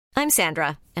I'm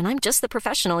Sandra, and I'm just the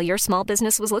professional your small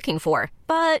business was looking for.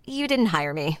 But you didn't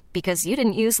hire me because you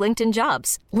didn't use LinkedIn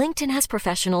Jobs. LinkedIn has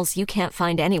professionals you can't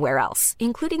find anywhere else,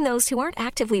 including those who aren't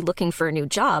actively looking for a new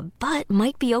job, but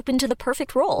might be open to the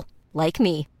perfect role, like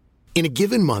me. In a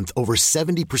given month, over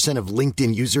 70% of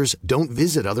LinkedIn users don't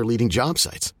visit other leading job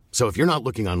sites. So if you're not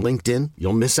looking on LinkedIn,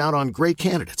 you'll miss out on great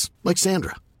candidates like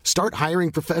Sandra. Start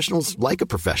hiring professionals like a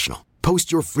professional.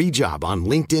 Post your free job on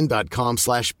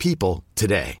linkedin.com/people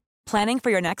today. Planning for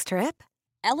your next trip?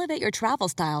 Elevate your travel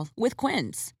style with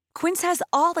Quince. Quince has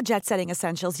all the jet-setting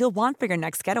essentials you'll want for your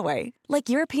next getaway, like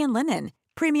European linen,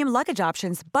 premium luggage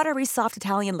options, buttery soft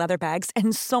Italian leather bags,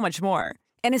 and so much more.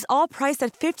 And is all priced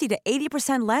at 50 to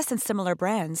 80% less than similar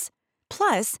brands.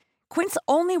 Plus, Quince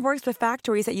only works with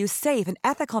factories that use safe and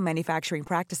ethical manufacturing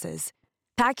practices.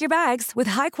 Pack your bags with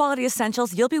high-quality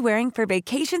essentials you'll be wearing for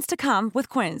vacations to come with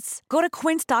Quince. Go to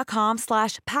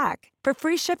quince.com/pack for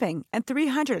free shipping and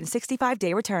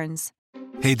 365-day returns.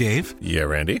 Hey, Dave. Yeah,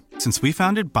 Randy. Since we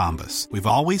founded Bombas, we've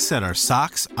always said our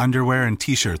socks, underwear, and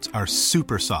T-shirts are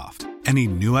super soft. Any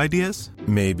new ideas?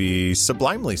 Maybe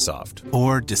sublimely soft.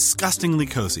 Or disgustingly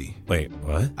cozy. Wait,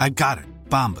 what? I got it.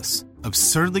 Bombas.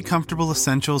 Absurdly comfortable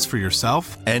essentials for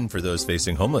yourself and for those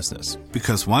facing homelessness.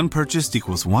 Because one purchased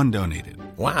equals one donated.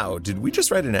 Wow, did we just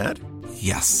write an ad?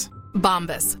 Yes.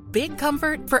 Bombas. Big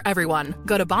comfort for everyone.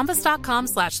 Go to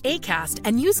bombas.com/ACAST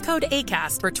and use code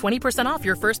ACAST for 20% off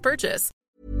your first purchase.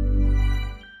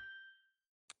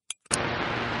 We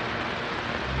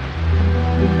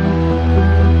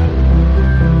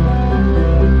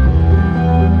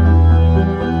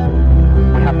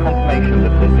have confirmation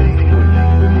that the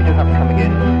you do have coming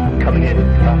in.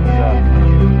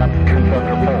 That's confirmed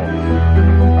report.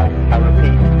 I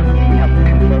repeat, we have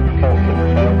confirmed report that the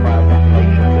failed fire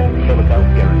detonations in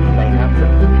Philadelphia and St.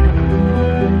 Hampton.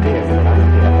 Dear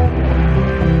Philadelphia.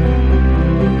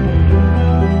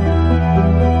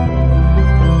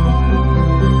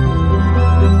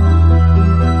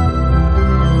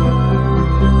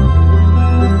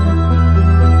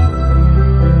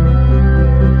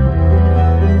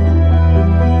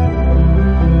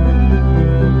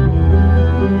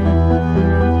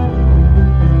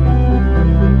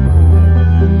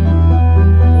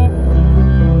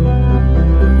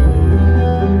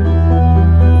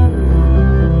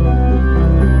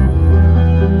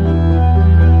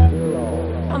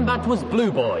 Was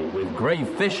Blue Boy with Grave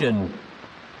Fishin'.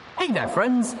 Hey there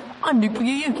friends, I'm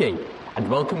Nuclear Yuki, and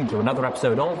welcome to another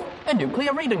episode of A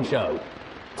Nuclear Reading Show.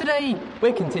 Today,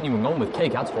 we're continuing on with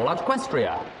K-Cat's Fallout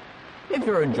Equestria. If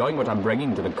you're enjoying what I'm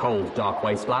bringing to the cold, dark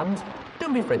wasteland,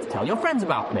 don't be afraid to tell your friends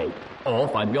about me, or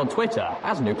find me on Twitter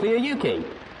as Nuclear Yuki.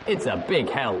 It's a big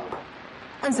help.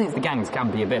 And since the gangs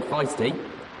can be a bit feisty,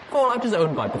 Fallout is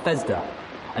owned by Bethesda,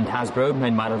 and Hasbro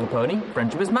made My Little Pony,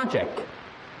 Friendship is Magic.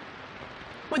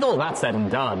 With all that said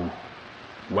and done,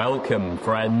 welcome,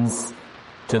 friends,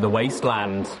 to the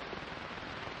wasteland.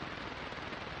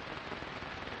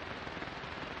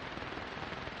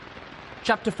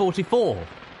 Chapter 44,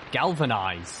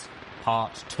 Galvanise,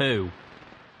 Part 2.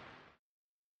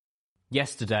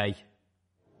 Yesterday.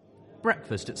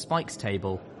 Breakfast at Spike's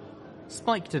table.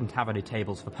 Spike didn't have any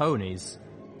tables for ponies,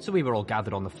 so we were all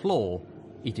gathered on the floor,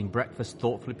 eating breakfast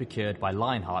thoughtfully procured by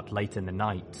Lionheart late in the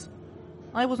night.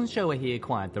 I wasn't sure where he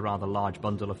acquired the rather large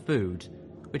bundle of food,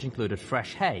 which included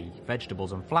fresh hay,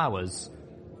 vegetables and flowers,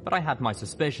 but I had my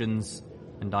suspicions,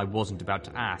 and I wasn't about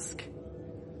to ask.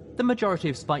 The majority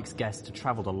of Spike's guests had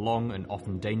travelled a long and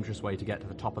often dangerous way to get to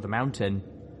the top of the mountain,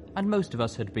 and most of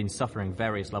us had been suffering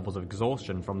various levels of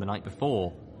exhaustion from the night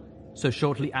before. So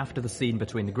shortly after the scene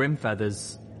between the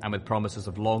Grimfeathers, and with promises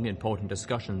of long, important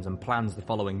discussions and plans the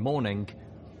following morning,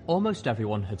 almost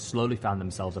everyone had slowly found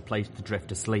themselves a place to drift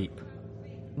to sleep.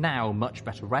 Now much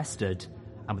better rested,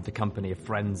 and with the company of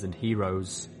friends and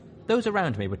heroes, those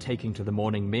around me were taking to the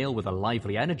morning meal with a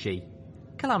lively energy.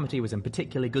 Calamity was in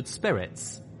particularly good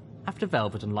spirits. After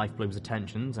Velvet and Lifebloom's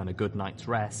attentions and a good night's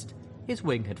rest, his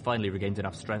wing had finally regained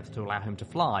enough strength to allow him to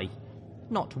fly.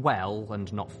 Not well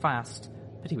and not fast,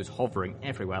 but he was hovering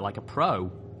everywhere like a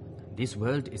pro. This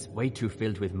world is way too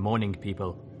filled with morning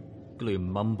people,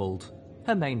 Gloom mumbled,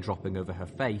 her mane dropping over her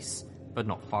face, but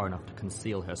not far enough to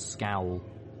conceal her scowl.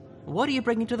 What are you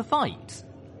bringing to the fight?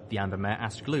 The Amber Mare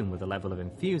asked Gloom with a level of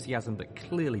enthusiasm that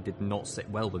clearly did not sit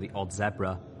well with the odd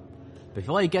zebra.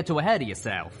 Before you get too ahead of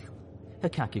yourself, her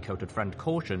khaki-coated friend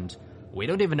cautioned, we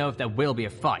don't even know if there will be a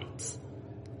fight.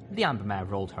 The Amber Mare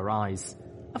rolled her eyes.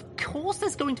 Of course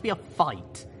there's going to be a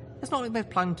fight. It's not like they've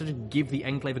planned to give the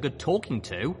Enclave a good talking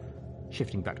to.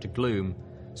 Shifting back to Gloom.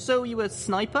 So you a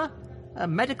sniper? A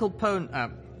medical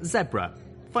zebra?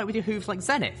 Fight with your hooves like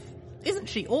Zenith? Isn't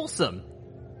she awesome?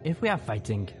 If we are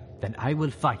fighting, then I will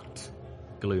fight,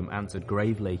 Gloom answered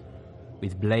gravely,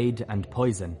 with blade and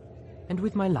poison, and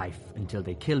with my life until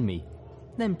they kill me,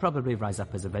 then probably rise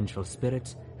up as a vengeful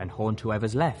spirit and haunt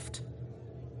whoever's left.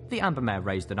 The Amber Mare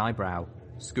raised an eyebrow,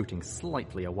 scooting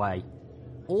slightly away.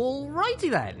 Alrighty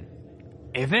then.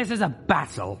 If this is a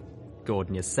battle,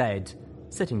 Gordnia said,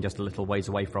 sitting just a little ways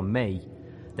away from me,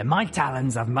 then my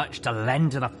talons have much to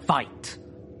lend to the fight.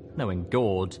 Knowing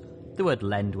Gord, the word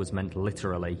lend was meant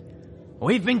literally.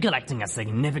 We've been collecting a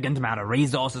significant amount of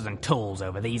resources and tools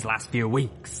over these last few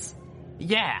weeks.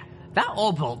 Yeah, that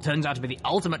orb vault turns out to be the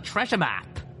ultimate treasure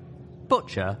map.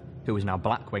 Butcher, who was now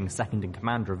Blackwing's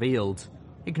second-in-command, revealed,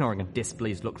 ignoring a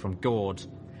displeased look from Gord.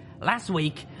 Last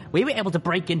week, we were able to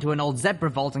break into an old zebra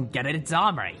vault and get at its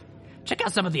armory. Check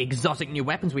out some of the exotic new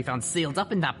weapons we found sealed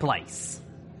up in that place.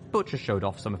 Butcher showed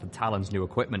off some of the Talon's new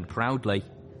equipment proudly.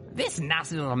 This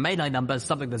nasty little melee number is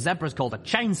something the zebras called a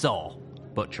chainsaw,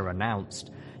 Butcher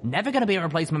announced. Never going to be a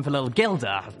replacement for little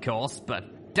Gilda, of course,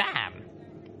 but damn.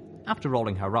 After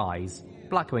rolling her eyes,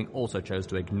 Blackwing also chose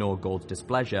to ignore Gord's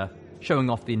displeasure, showing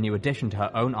off the new addition to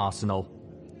her own arsenal.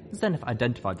 Zenith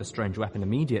identified the strange weapon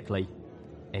immediately.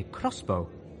 A crossbow,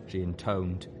 she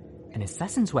intoned. An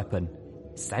assassin's weapon,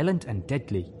 silent and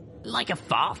deadly. Like a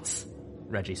fart,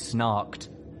 Reggie snarked.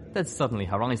 Then suddenly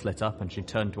her eyes lit up and she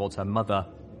turned towards her mother.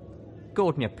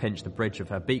 Gordnia pinched the bridge of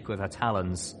her beak with her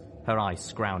talons, her eyes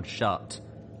scrounged shut.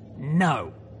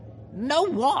 No. No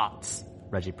what?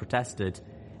 Reggie protested.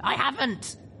 I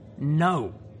haven't.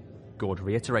 No, Gord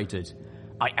reiterated.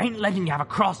 I ain't letting you have a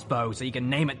crossbow so you can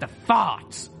name it the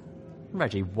fart.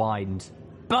 Reggie whined.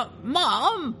 But,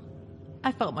 Mom!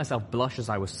 I felt myself blush as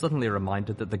I was suddenly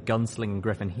reminded that the gunslinging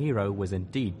Griffin hero was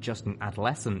indeed just an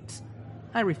adolescent.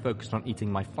 I refocused on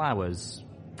eating my flowers.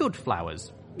 Good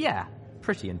flowers. Yeah,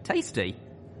 pretty and tasty.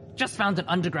 Just found an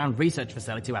underground research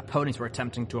facility where ponies were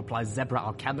attempting to apply zebra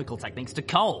alchemical techniques to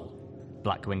coal,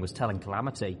 Blackwing was telling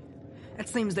Calamity. It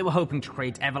seems they were hoping to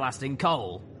create everlasting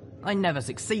coal. I never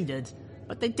succeeded,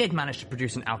 but they did manage to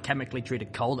produce an alchemically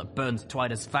treated coal that burns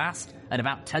twice as fast and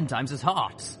about 10 times as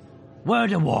hot.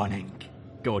 Word of warning,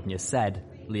 Gordnia said,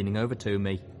 leaning over to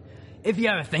me. If you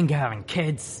ever think of having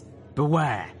kids,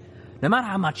 beware. No matter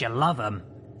how much you love them,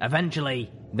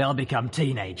 eventually they'll become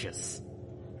teenagers.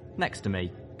 Next to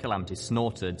me, Calamity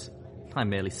snorted. I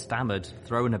merely stammered,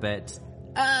 thrown a bit.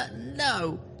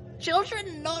 No.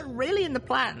 Children not really in the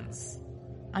plans.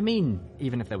 I mean,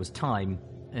 even if there was time,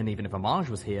 and even if Amage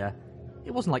was here,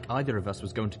 it wasn't like either of us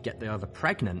was going to get the other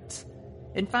pregnant.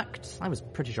 In fact, I was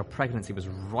pretty sure pregnancy was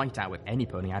right out with any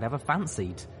pony I'd ever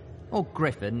fancied. Or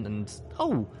Griffin, and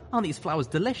oh, aren't these flowers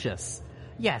delicious?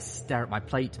 Yes, stare at my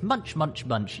plate, munch, munch,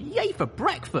 munch, yay for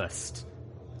breakfast!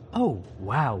 Oh,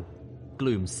 wow,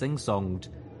 Gloom sing-songed.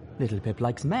 Little Pip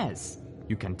likes mares,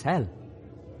 you can tell.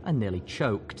 I nearly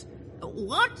choked.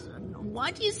 What?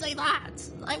 Why do you say that?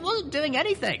 I wasn't doing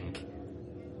anything.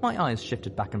 My eyes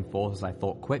shifted back and forth as I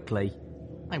thought quickly.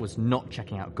 I was not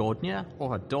checking out Gordnia,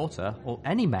 or her daughter, or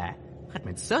any mare. I'd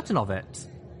made certain of it.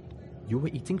 You were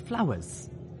eating flowers,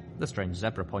 the strange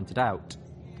zebra pointed out.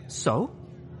 So?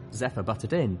 Zephyr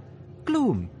butted in.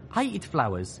 Gloom, I eat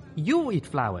flowers, you eat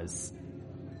flowers.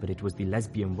 But it was the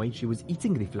lesbian way she was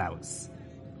eating the flowers.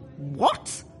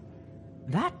 What?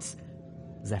 That,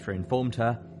 Zephyr informed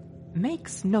her,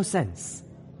 makes no sense.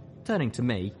 Turning to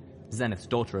me, Zenith's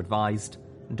daughter advised,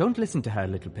 Don't listen to her,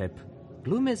 little Pip.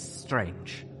 Gloom is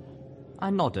strange. I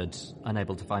nodded,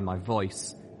 unable to find my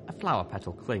voice. A flower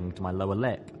petal clinged to my lower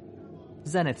lip.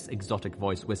 Zenith's exotic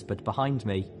voice whispered behind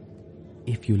me.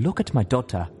 If you look at my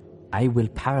daughter, I will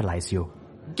paralyze you.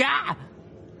 Gah!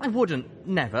 I wouldn't,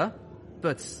 never.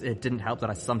 But it didn't help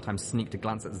that I sometimes sneaked a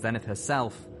glance at Zenith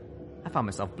herself. I found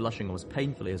myself blushing almost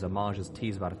painfully as Amage's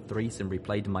tease about a threesome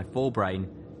replayed in my forebrain.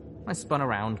 I spun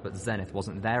around, but Zenith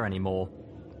wasn't there anymore.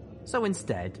 So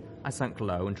instead, I sank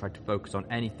low and tried to focus on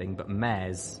anything but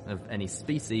mares of any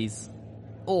species.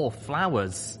 Or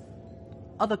flowers.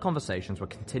 Other conversations were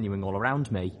continuing all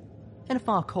around me. In a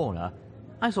far corner,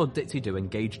 I saw Ditzy-Doo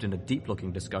engaged in a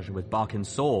deep-looking discussion with Barkin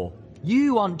Saw.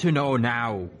 You want to know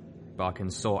now? Barkin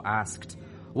Saw asked.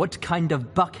 What kind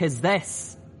of buck is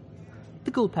this?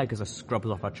 The Ghoul Pegasus scrubbed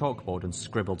off her chalkboard and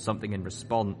scribbled something in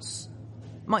response.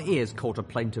 My ears caught a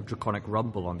plaintive draconic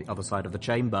rumble on the other side of the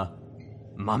chamber.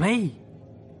 Mummy!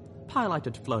 Pyrelight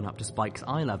had flown up to Spike's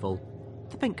eye level,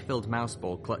 the pink-filled mouse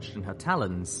ball clutched in her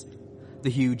talons. The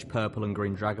huge purple and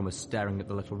green dragon was staring at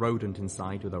the little rodent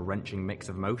inside with a wrenching mix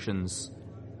of emotions.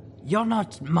 You're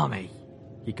not Mummy,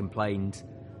 he complained.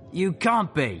 You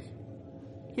can't be.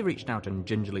 He reached out and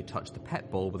gingerly touched the pet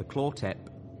ball with a claw tip.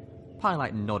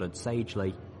 Pyrelight nodded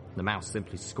sagely. The mouse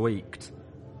simply squeaked.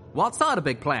 What sort of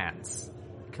big plans?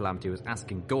 Calamity was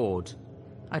asking Gord.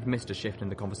 I'd missed a shift in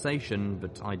the conversation,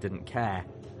 but I didn't care.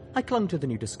 I clung to the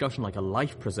new discussion like a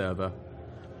life preserver.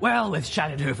 Well, with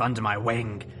Shadowhoof under my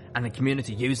wing, and the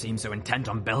community you seem so intent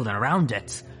on building around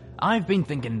it, I've been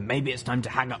thinking maybe it's time to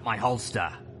hang up my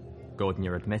holster,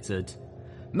 Gordnia admitted.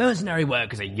 Mercenary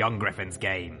work is a young griffin's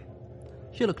game.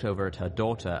 She looked over at her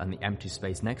daughter and the empty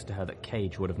space next to her that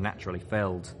Cage would have naturally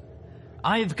filled.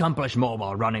 I've accomplished more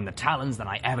while running the Talons than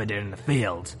I ever did in the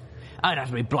field. I'd have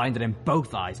to be blinded in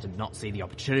both eyes to not see the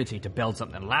opportunity to build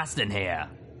something lasting here,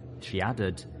 she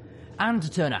added, and to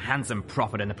turn a handsome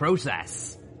profit in the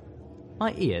process.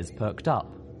 My ears perked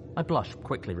up. I blushed,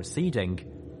 quickly receding.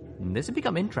 This had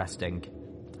become interesting.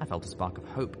 I felt a spark of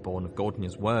hope born of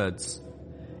Gordonia's words.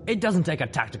 It doesn't take a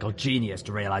tactical genius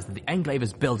to realise that the Enclave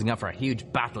is building up for a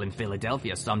huge battle in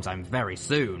Philadelphia sometime very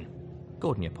soon,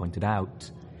 Gordonia pointed out.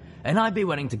 And I'd be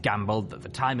willing to gamble that the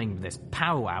timing of this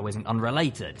powwow isn't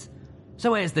unrelated.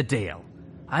 So here's the deal.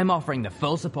 I'm offering the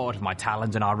full support of my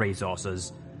talent and our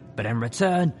resources, but in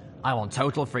return, I want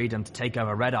total freedom to take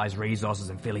over Red Eye's resources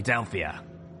in Philadelphia.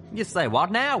 You say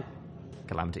what now?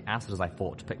 Calamity asked as I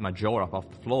fought to pick my jaw up off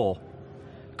the floor.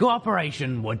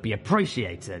 Cooperation would be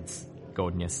appreciated,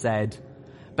 Gordonia said.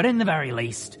 But in the very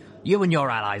least, you and your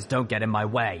allies don't get in my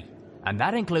way, and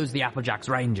that includes the Applejacks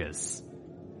Rangers.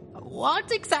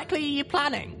 What exactly are you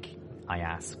planning? I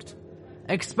asked.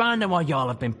 Expand on what y'all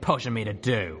have been pushing me to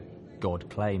do, Gord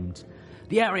claimed.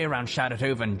 The area around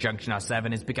Shadowhoof and Junction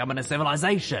R7 is becoming a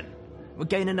civilization. We're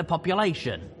gaining a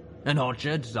population, an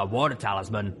orchard, a water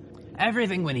talisman,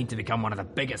 everything we need to become one of the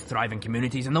biggest thriving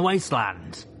communities in the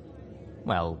wasteland.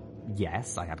 Well,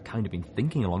 yes, I had kind of been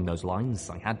thinking along those lines,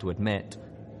 I had to admit.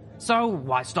 So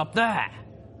why stop there?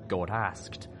 Gord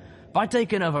asked. By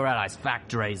taking over Red Eye's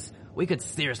factories, we could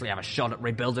seriously have a shot at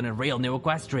rebuilding a real new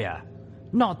Equestria.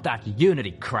 Not that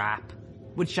Unity crap,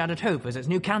 with Shadowhoof as its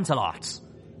new Canterlot.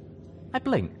 I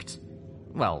blinked.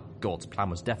 Well, Gord's plan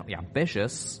was definitely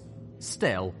ambitious.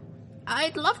 Still,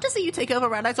 I'd love to see you take over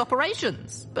Red Eye's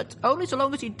operations, but only so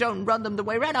long as you don't run them the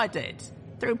way Red Eye did,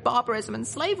 through barbarism and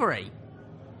slavery.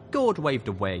 Gord waved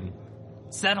a wing.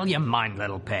 Settle your mind,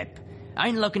 little Pip. I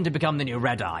ain't looking to become the new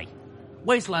Red Eye.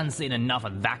 Wasteland's seen enough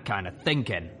of that kind of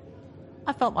thinking.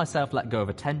 I felt myself let go of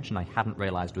a tension I hadn't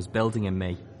realised was building in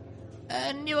me.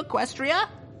 A new Equestria?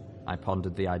 I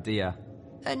pondered the idea.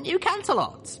 A new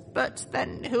Canterlot? But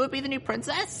then who would be the new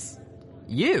princess?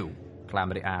 You,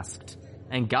 Calamity asked.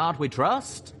 And God we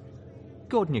trust?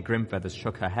 Gordonia Grimfeathers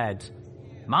shook her head.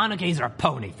 Monarchies are a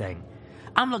pony thing.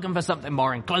 I'm looking for something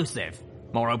more inclusive,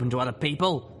 more open to other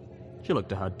people. She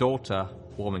looked at her daughter,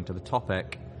 warming to the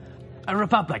topic. A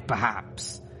republic,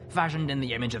 perhaps, fashioned in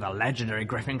the image of the legendary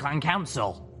Griffin Clan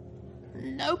Council.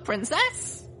 No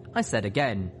princess? I said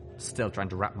again, still trying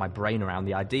to wrap my brain around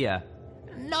the idea.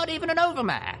 Not even an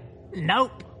overmare?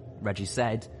 Nope, Reggie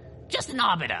said. Just an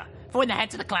arbiter, for when the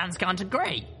heads of the clans can't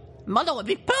agree. Mother would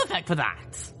be perfect for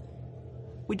that.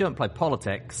 We don't play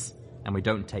politics, and we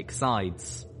don't take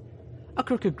sides. A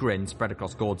crooked grin spread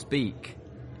across Gord's beak.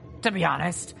 To be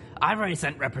honest, I've already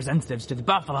sent representatives to the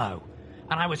Buffalo,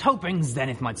 and I was hoping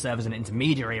Zenith might serve as an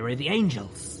intermediary with the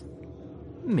Angels.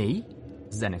 Me?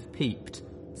 Zenith peeped,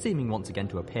 seeming once again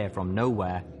to appear from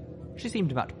nowhere. She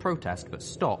seemed about to protest, but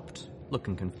stopped,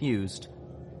 looking confused.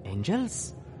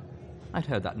 Angels? I'd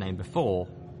heard that name before,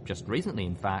 just recently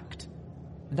in fact.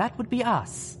 That would be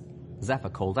us, Zephyr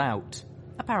called out,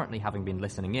 apparently having been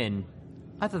listening in.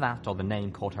 Either that or the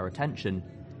name caught her attention.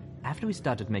 After we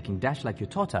started making dash like you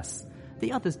taught us,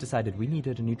 the others decided we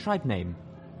needed a new tribe name.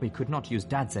 We could not use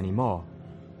Dad's anymore.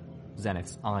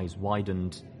 Zenith's eyes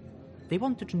widened. They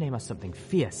wanted to name us something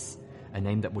fierce, a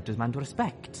name that would demand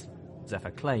respect,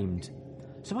 Zephyr claimed.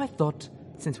 So I thought,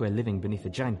 since we're living beneath a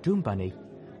giant doom bunny,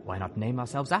 why not name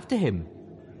ourselves after him?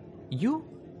 You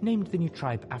named the new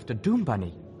tribe after Doom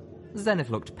Bunny. Zenith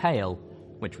looked pale,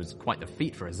 which was quite the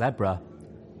feat for a zebra.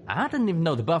 I didn't even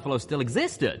know the buffalo still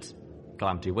existed,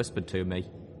 Calamity whispered to me.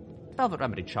 Velvet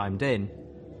Remedy chimed in.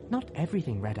 Not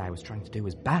everything Red Eye was trying to do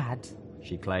was bad,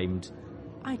 she claimed.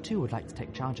 I too would like to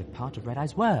take charge of part of Red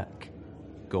Eye's work.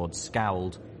 Gord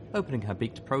scowled, opening her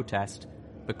beak to protest,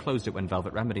 but closed it when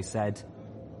Velvet Remedy said,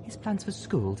 His plans for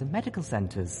schools and medical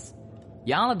centres.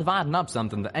 Y'all are dividing up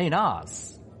something that ain't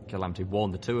ours, Calamity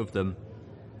warned the two of them.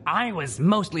 I was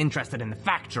mostly interested in the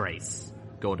factories,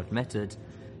 Gord admitted,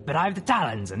 but I have the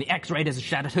Talons and the X-Raiders of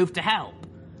Shadowhoof to help.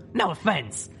 No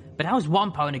offence, but how is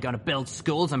one pony going to build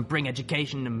schools and bring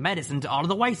education and medicine to all of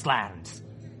the wastelands?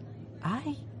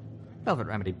 Velvet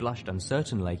Remedy blushed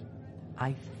uncertainly.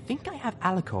 I think I have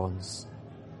alicorns.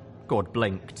 Gord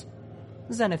blinked.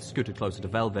 Zenith scooted closer to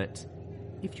Velvet.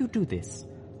 If you do this,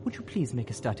 would you please make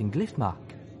a start in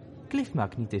Glyphmark?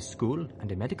 Glyphmark needs a school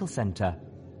and a medical centre.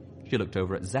 She looked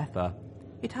over at Zephyr.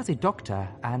 It has a doctor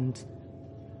and...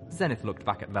 Zenith looked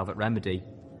back at Velvet Remedy,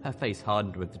 her face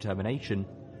hardened with determination.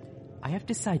 I have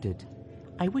decided.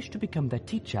 I wish to become their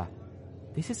teacher.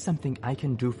 This is something I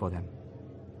can do for them.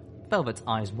 Velvet's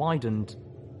eyes widened,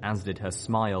 as did her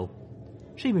smile.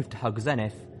 She moved to hug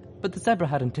Zenith, but the zebra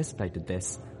had anticipated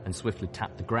this and swiftly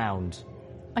tapped the ground.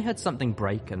 I heard something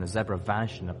break and the zebra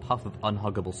vanished in a puff of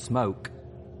unhuggable smoke.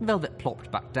 Velvet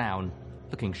plopped back down,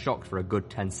 looking shocked for a good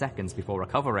 10 seconds before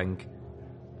recovering.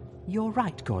 You're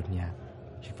right, Gordnia,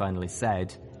 she finally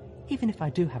said. Even if I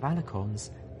do have alicorns,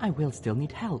 I will still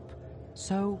need help.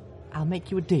 So, I'll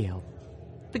make you a deal.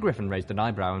 The griffin raised an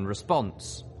eyebrow in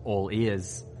response, all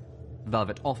ears.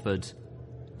 Velvet offered.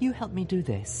 You help me do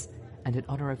this, and in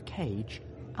honor of Cage,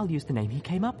 I'll use the name he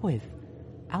came up with.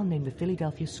 I'll name the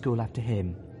Philadelphia school after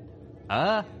him.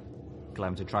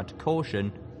 Calamity tried to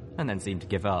caution, and then seemed to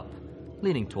give up.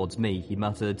 Leaning towards me, he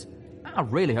muttered, I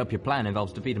really hope your plan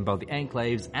involves defeating both the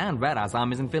Enclaves and Red Eye's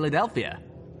armies in Philadelphia.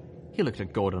 He looked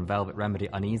at Gord and Velvet Remedy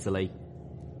uneasily.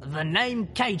 The name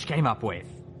Cage came up with?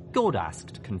 Gord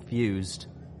asked, confused.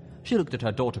 She looked at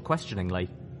her daughter questioningly.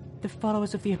 The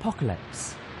followers of the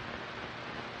apocalypse.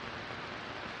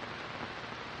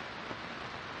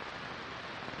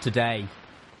 Today,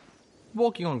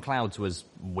 walking on clouds was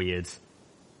weird.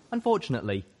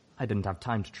 Unfortunately, I didn't have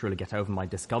time to truly get over my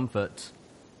discomfort.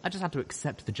 I just had to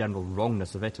accept the general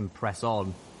wrongness of it and press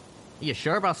on. Are you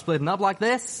sure about splitting up like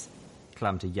this?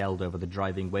 Calamity yelled over the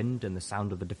driving wind and the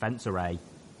sound of the defense array.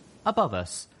 Above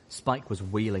us, Spike was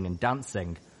wheeling and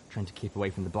dancing, trying to keep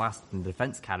away from the blast from the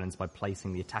defense cannons by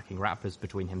placing the attacking raptors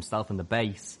between himself and the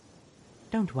base.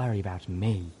 Don't worry about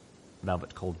me,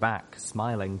 Velvet called back,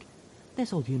 smiling.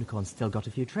 This old unicorn's still got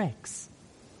a few tricks.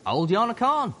 Old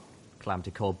unicorn? Calamity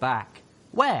called back.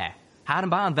 Where? Hiding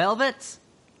behind Velvet?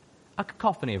 A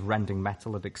cacophony of rending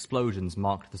metal and explosions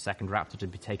marked the second raptor to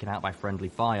be taken out by friendly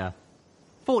fire.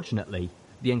 Fortunately,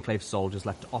 the Enclave soldiers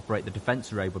left to operate the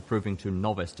defense array were proving too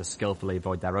novice to skillfully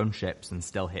avoid their own ships and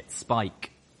still hit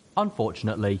Spike.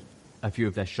 Unfortunately, a few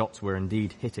of their shots were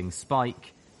indeed hitting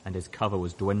Spike, and his cover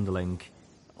was dwindling.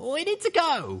 We need to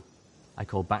go! I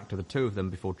called back to the two of them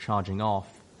before charging off.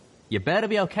 You better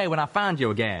be okay when I find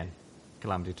you again,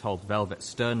 Calamity told Velvet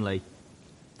sternly.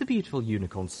 The beautiful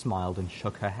unicorn smiled and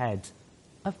shook her head.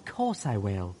 Of course I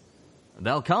will.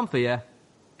 They'll come for you,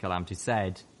 Calamity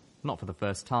said, not for the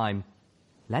first time.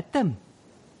 Let them,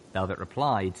 Velvet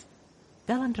replied.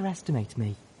 They'll underestimate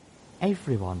me.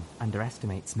 Everyone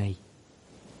underestimates me.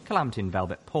 Calamity and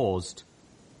Velvet paused,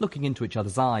 looking into each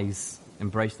other's eyes,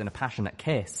 embraced in a passionate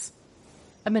kiss.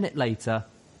 A minute later,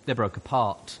 they broke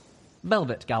apart.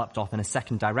 Velvet galloped off in a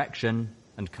second direction,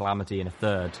 and Calamity in a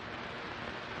third.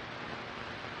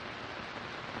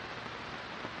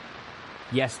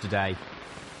 Yesterday.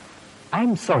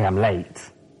 I'm sorry I'm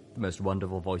late. The most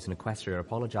wonderful voice in Equestria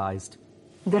apologised.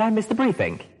 Did I miss the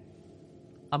briefing?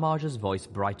 Amarja's voice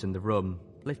brightened the room,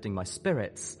 lifting my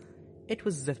spirits. It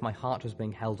was as if my heart was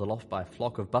being held aloft by a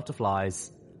flock of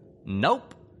butterflies.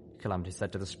 Nope, Calamity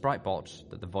said to the sprite bot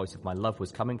that the voice of my love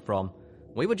was coming from.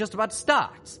 We were just about to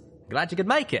start. Glad you could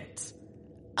make it.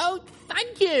 Oh,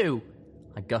 thank you!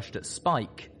 I gushed at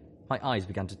Spike. My eyes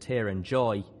began to tear in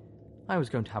joy. I was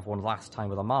going to have one last time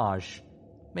with Amarj.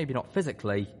 Maybe not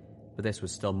physically, but this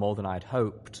was still more than I had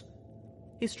hoped.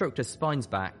 He stroked his spines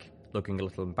back, looking a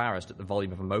little embarrassed at the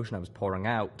volume of emotion I was pouring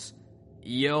out.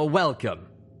 You're welcome.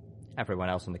 Everyone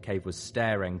else in the cave was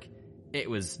staring. It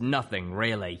was nothing,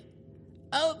 really.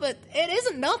 Oh, but it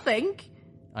isn't nothing,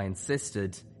 I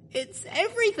insisted. It's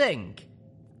everything.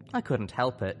 I couldn't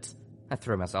help it. I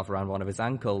threw myself around one of his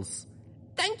ankles.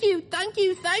 Thank you, thank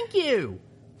you, thank you.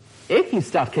 If you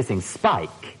start kissing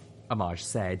Spike, Amarj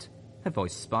said, her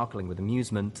voice sparkling with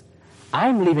amusement,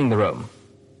 I'm leaving the room.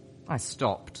 I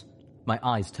stopped, my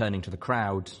eyes turning to the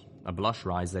crowd, a blush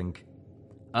rising.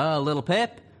 Little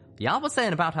Pip, y'all was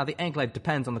saying about how the Enclave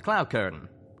depends on the cloud curtain.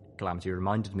 Calamity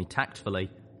reminded me tactfully.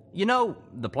 You know,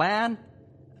 the plan?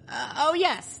 Oh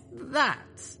yes,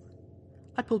 that.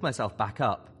 I pulled myself back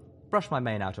up, brushed my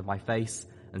mane out of my face,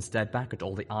 and stared back at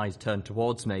all the eyes turned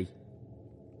towards me.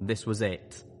 This was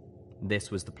it.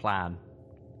 This was the plan.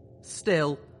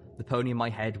 Still, the pony in my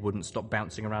head wouldn't stop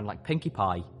bouncing around like Pinkie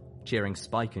Pie, cheering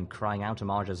Spike and crying out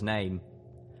Amarja's name.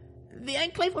 The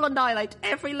Enclave will annihilate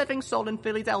every living soul in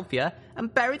Philadelphia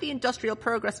and bury the industrial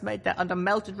progress made there under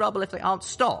melted rubble if they aren't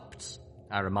stopped,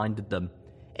 I reminded them.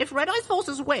 If Red Eye's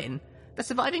forces win, the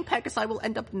surviving Pegasi will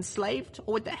end up enslaved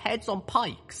or with their heads on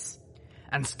pikes.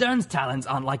 And Stern's talents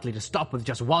aren't likely to stop with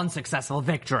just one successful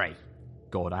victory,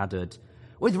 Gord added.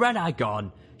 With Red Eye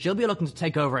gone, She'll be looking to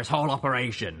take over his whole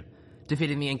operation.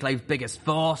 Defeating the Enclave's biggest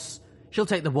force, she'll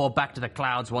take the war back to the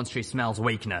clouds once she smells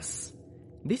weakness.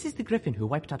 This is the griffin who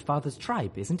wiped out Father's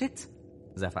tribe, isn't it?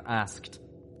 Zephyr asked.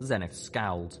 Zenith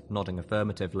scowled, nodding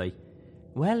affirmatively.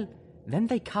 Well, then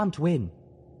they can't win,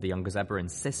 the younger Zebra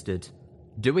insisted.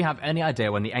 Do we have any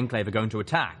idea when the Enclave are going to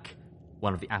attack?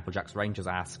 One of the Applejack's Rangers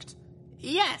asked.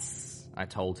 Yes, I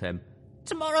told him.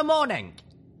 Tomorrow morning.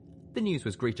 The news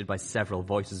was greeted by several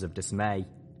voices of dismay.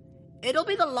 It'll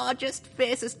be the largest,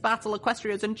 fiercest battle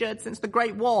Equestria's endured since the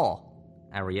Great War,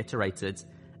 I reiterated.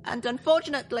 And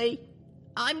unfortunately,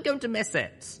 I'm going to miss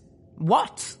it.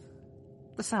 What?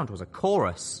 The sound was a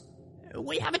chorus.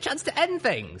 We have a chance to end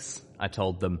things, I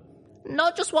told them.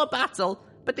 Not just one battle,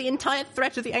 but the entire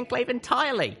threat of the Enclave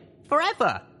entirely.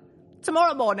 Forever.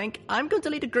 Tomorrow morning, I'm going to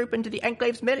lead a group into the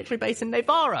Enclave's military base in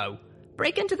Navarro,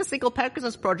 break into the Single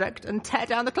Pegasus project, and tear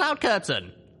down the Cloud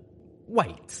Curtain.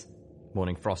 Wait,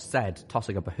 Morning Frost said,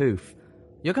 tossing up a hoof.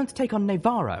 You're going to take on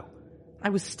Navarro? I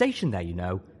was stationed there, you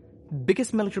know.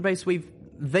 Biggest military base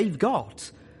they've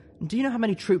got. Do you know how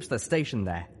many troops they're stationed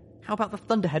there? How about the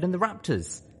Thunderhead and the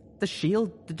Raptors? The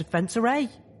Shield, the Defense Array?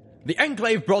 The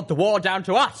Enclave brought the war down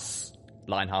to us,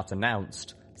 Lionheart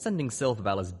announced, sending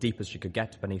Silverbell as deep as she could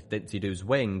get beneath Ditzy-Doo's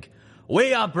wing.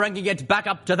 We are bringing it back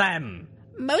up to them.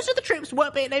 Most of the troops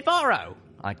won't be at Navarro,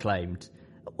 I claimed.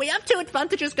 We have two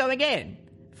advantages going in.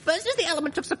 First is the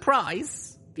element of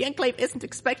surprise. The Enclave isn't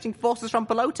expecting forces from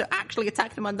below to actually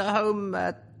attack them on their home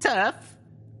turf.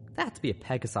 There had to be a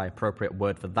Pegasi-appropriate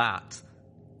word for that.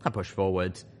 I pushed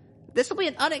forward. This will be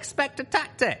an unexpected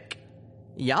tactic.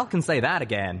 Y'all can say that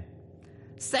again.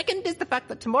 Second is the fact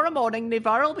that tomorrow morning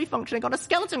Navarro will be functioning on a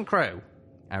skeleton crew,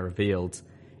 I revealed.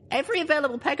 Every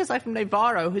available Pegasi from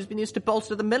Navarro who's been used to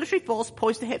bolster the military force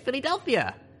poised to hit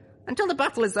Philadelphia. Until the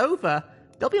battle is over,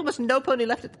 there'll be almost no pony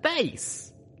left at the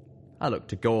base. I looked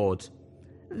to Gord.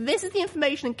 This is the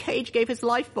information Cage gave his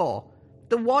life for.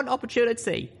 The one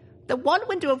opportunity. The one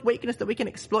window of weakness that we can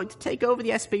exploit to take over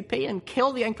the SPP and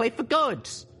kill the Enclave for good.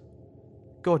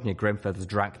 Gordon Grimfithers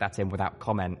drank that in without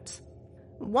comment.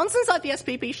 Once inside the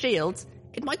SPP shield,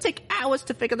 it might take hours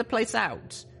to figure the place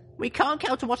out. We can't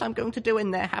count on what I'm going to do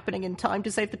in there happening in time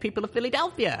to save the people of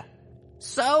Philadelphia.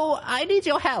 So, I need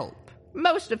your help,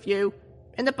 most of you,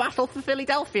 in the battle for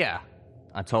Philadelphia.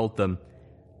 I told them.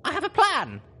 I have a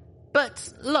plan.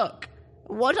 But, look,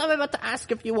 what I'm about to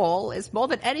ask of you all is more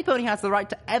than any pony has the right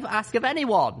to ever ask of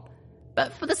anyone.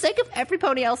 But for the sake of every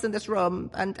pony else in this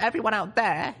room, and everyone out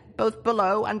there, both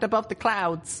below and above the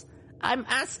clouds, I'm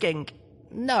asking,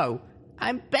 no,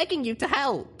 I'm begging you to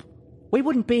help. We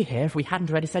wouldn't be here if we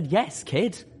hadn't already said yes,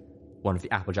 kid, one of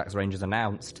the Applejack's Rangers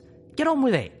announced. Get on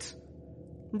with it.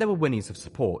 There were whinnies of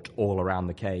support all around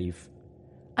the cave.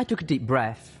 I took a deep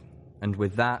breath, and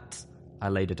with that, I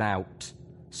laid it out,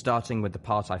 starting with the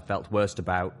part I felt worst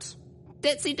about.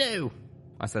 Ditzy-Doo,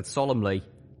 I said solemnly,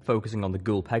 focusing on the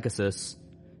ghoul Pegasus.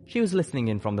 She was listening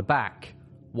in from the back,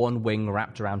 one wing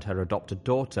wrapped around her adopted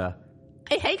daughter.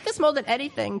 I hate this more than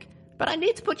anything, but I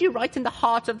need to put you right in the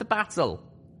heart of the battle.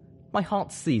 My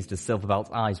heart seized as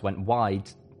Silverbell's eyes went wide.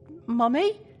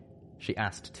 Mummy? She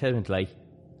asked timidly.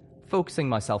 Focusing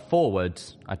myself forward,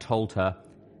 I told her,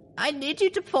 I need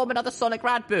you to perform another sonic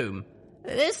rad boom.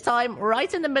 This time,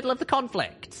 right in the middle of the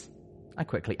conflict. I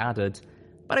quickly added,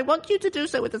 but I want you to do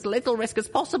so with as little risk as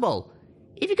possible.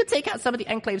 If you could take out some of the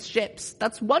Enclave's ships,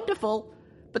 that's wonderful,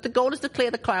 but the goal is to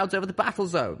clear the clouds over the battle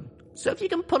zone. So if you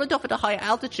can pull it off at a higher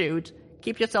altitude,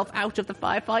 keep yourself out of the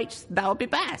firefight, that would be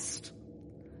best.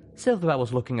 Silverbell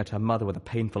was looking at her mother with a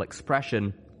painful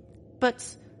expression. But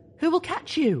who will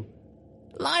catch you?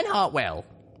 Lionheart will,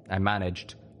 I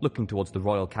managed, looking towards the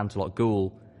Royal Canterlot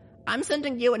Ghoul. I'm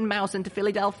sending you and Mouse into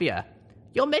Philadelphia.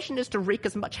 Your mission is to wreak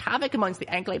as much havoc amongst the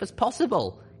Enclave as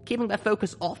possible, keeping their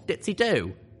focus off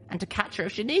Ditzy-Doo, and to catch her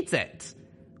if she needs it.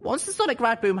 Once the sonic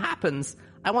rad boom happens,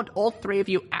 I want all three of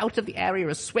you out of the area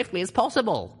as swiftly as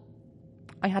possible.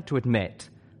 I had to admit,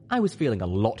 I was feeling a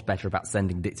lot better about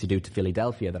sending Ditzy-Doo to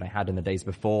Philadelphia than I had in the days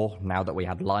before, now that we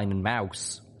had Lion and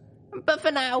Mouse. But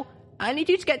for now, I need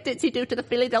you to get Ditzy-Doo to the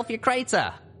Philadelphia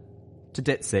crater. To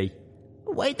Ditzy.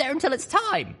 Wait there until it's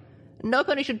time. No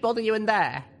pony should bother you in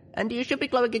there, and you should be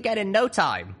glowing again in no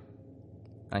time.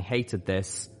 I hated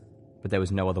this, but there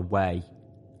was no other way.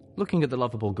 Looking at the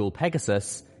lovable ghoul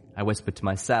Pegasus, I whispered to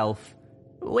myself,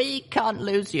 We can't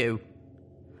lose you.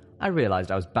 I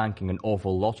realised I was banking an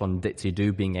awful lot on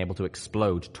Ditzy-Doo being able to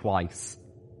explode twice.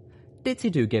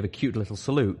 Ditzy-Doo gave a cute little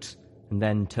salute, and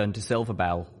then turned to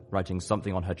Silverbell, writing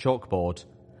something on her chalkboard.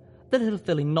 The little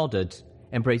filly nodded,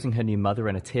 embracing her new mother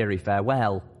in a teary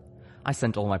farewell. I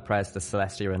sent all my prayers to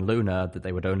Celestia and Luna that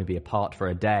they would only be apart for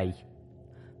a day.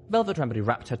 Velvet Remedy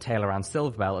wrapped her tail around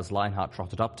Silverbell as Lionheart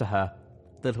trotted up to her.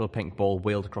 The little pink ball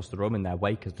wheeled across the room in their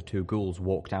wake as the two ghouls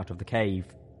walked out of the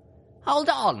cave. "Hold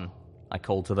on!" I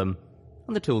called to them,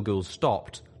 and the two ghouls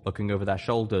stopped, looking over their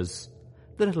shoulders.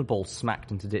 The little ball smacked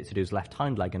into Ditzy-Doo's left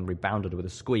hind leg and rebounded with a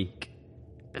squeak.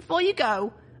 "Before you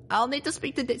go, I'll need to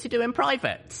speak to Ditzy-Doo in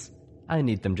private." "I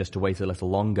need them just to wait a little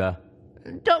longer."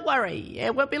 "Don't worry,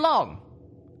 it won't be long."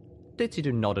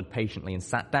 Ditzy-Doo nodded patiently and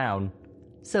sat down.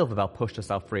 Silverbell pushed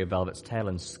herself free of Velvet's tail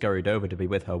and scurried over to be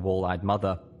with her wall-eyed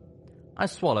mother. I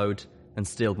swallowed and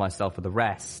steeled myself for the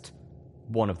rest.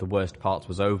 One of the worst parts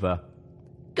was over.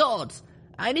 "God,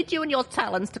 I need you and your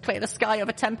talons to clear the sky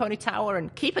over Tenpony Tower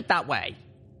and keep it that way."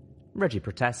 Reggie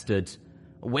protested.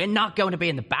 "We're not going to be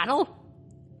in the battle?"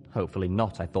 Hopefully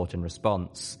not, I thought in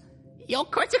response. "You're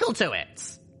critical to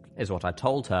it," is what I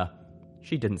told her.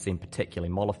 She didn't seem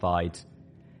particularly mollified.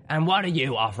 "And what are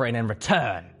you offering in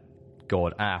return?"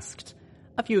 Gord asked.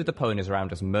 A few of the ponies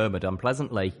around us murmured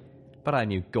unpleasantly, but I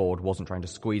knew Gord wasn't trying to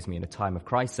squeeze me in a time of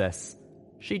crisis.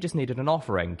 She just needed an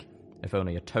offering, if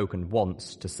only a token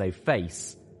once, to save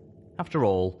face. After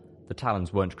all, the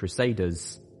Talons weren't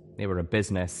crusaders. They were a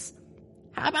business.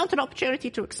 "How about an opportunity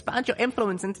to expand your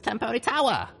influence into Tenpony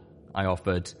Tower?" I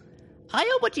offered. "I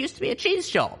own what used to be a cheese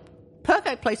shop.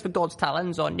 Perfect place for God's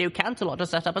Talons or New Canterlot to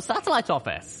set up a satellite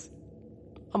office."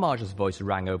 Homage's voice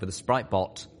rang over the sprite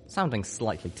bot, sounding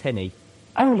slightly tinny.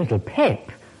 "Oh, little Pip,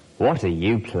 what are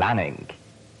you planning?"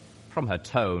 From her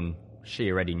tone, she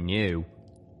already knew.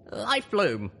 "Life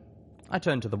Bloom." I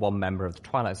turned to the one member of the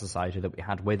Twilight Society that we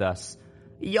had with us.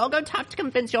 "You're going to have to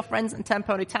convince your friends in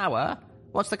Tenpony Tower.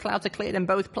 Once the clouds are cleared in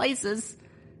both places,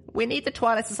 we need the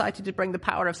Twilight Society to bring the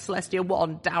power of Celestia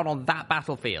 1 down on that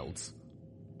battlefield."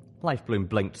 Life Bloom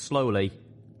blinked slowly,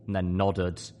 and then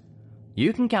nodded.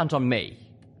 "You can count on me,"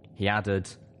 he added.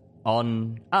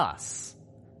 "On us."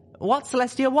 "What's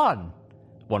Celestia 1?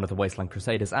 One of the Wasteland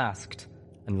Crusaders asked,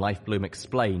 and Life Bloom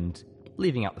explained,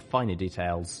 leaving out the finer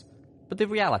details. But the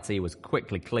reality was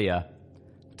quickly clear.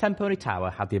 Tenpony Tower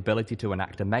had the ability to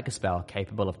enact a megaspell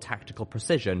capable of tactical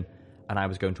precision, and I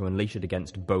was going to unleash it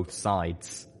against both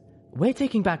sides. "We're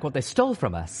taking back what they stole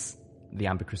from us," the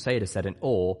Amber Crusader said in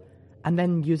awe, "and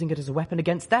then using it as a weapon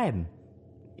against them."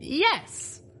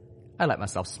 "Yes!" I let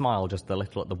myself smile just a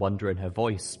little at the wonder in her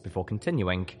voice before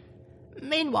continuing.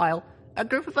 "Meanwhile, a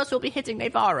group of us will be hitting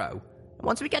Navarro.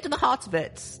 Once we get to the heart of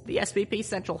it, the SVP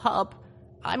Central Hub,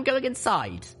 I'm going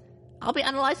inside. I'll be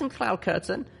analysing Cloud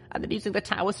Curtain, and then using the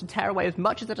towers to tear away as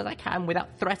much of it as I can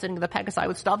without threatening the Pegasi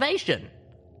with starvation."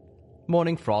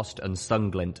 Morning Frost and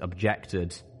Sunglint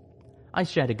objected. I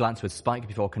shared a glance with Spike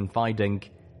before confiding,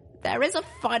 "There is a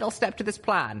final step to this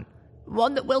plan,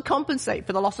 one that will compensate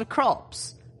for the loss of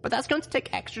crops, but that's going to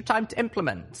take extra time to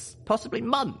implement, possibly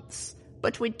months,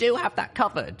 but we do have that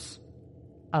covered."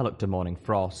 I looked at Morning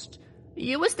Frost.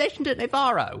 "You were stationed at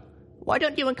Navarro. Why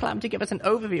don't you and Calamity give us an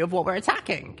overview of what we're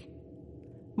attacking?"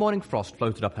 Morning Frost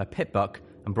floated up her pitbuck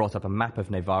and brought up a map of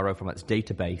Navarro from its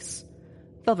database.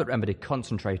 Velvet Remedy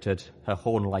concentrated, her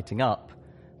horn lighting up.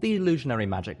 The illusionary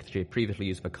magic she had previously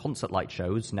used for concert light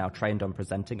shows now trained on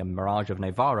presenting a mirage of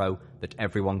Navarro that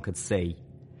everyone could see.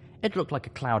 It looked like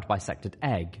a cloud-bisected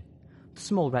egg. The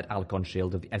small red Alcon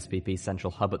shield of the SVP Central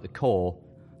Hub at the core.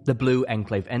 The blue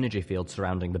Enclave energy field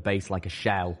surrounding the base like a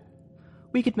shell.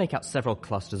 We could make out several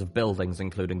clusters of buildings,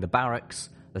 including the barracks,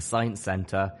 the science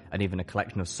centre, and even a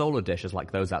collection of solar dishes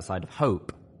like those outside of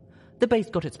Hope. The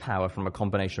base got its power from a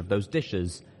combination of those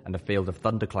dishes and a field of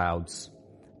thunderclouds.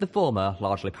 The former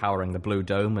largely powering the blue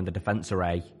dome and the defense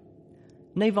array.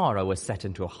 Navarro was set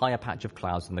into a higher patch of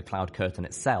clouds than the cloud curtain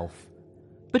itself.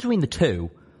 Between the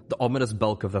two, the ominous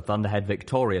bulk of the Thunderhead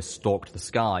Victorious stalked the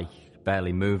sky,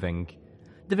 barely moving.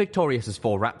 The Victorious's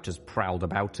 4 raptors prowled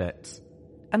about it.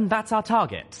 "And that's our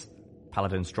target,"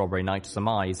 Paladin Strawberry Knight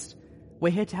surmised.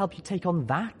 "We're here to help you take on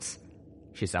that?"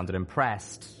 She sounded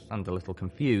impressed and a little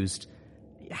confused.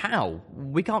 "How?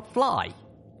 We can't fly."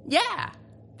 "Yeah!"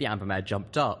 The Amber Mare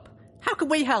jumped up. "How can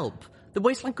we help? The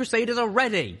Wasteland Crusaders are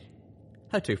ready!"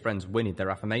 Her two friends whinnied their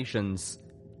affirmations.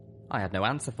 I had no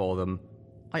answer for them.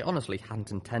 I honestly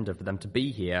hadn't intended for them to be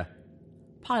here.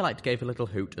 Pylite gave a little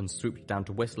hoot and swooped down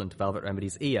to whistle into Velvet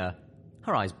Remedy's ear.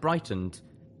 Her eyes brightened.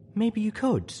 "Maybe you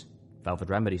could," Velvet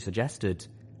Remedy suggested.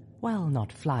 "Well,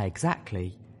 not fly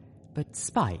exactly, but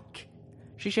spike."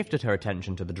 She shifted her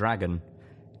attention to the dragon.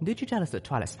 "Did you tell us that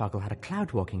Twilight Sparkle had a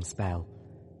cloud-walking spell?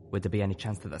 Would there be any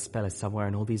chance that that spell is somewhere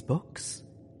in all these books?"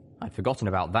 I'd forgotten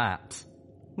about that.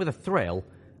 With a thrill,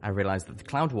 I realised that the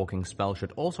cloud-walking spell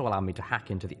should also allow me to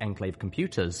hack into the Enclave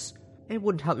computers. It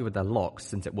wouldn't help me with their locks,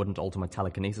 since it wouldn't alter my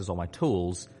telekinesis or my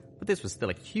tools, but this was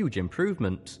still a huge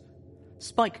improvement.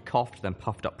 Spike coughed, then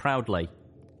puffed up proudly.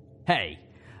 Hey,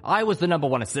 I was the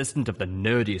 #1 assistant of the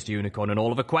nerdiest unicorn in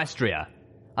all of Equestria.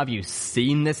 Have you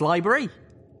seen this library?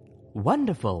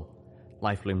 Wonderful.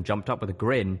 Lifebloom jumped up with a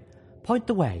grin. Point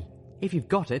the way. If you've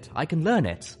got it, I can learn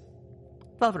it.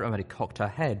 Velvet Remedy cocked her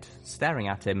head, staring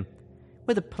at him.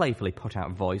 With a playfully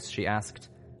put-out voice, she asked,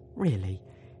 Really?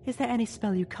 Is there any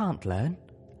spell you can't learn?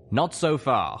 Not so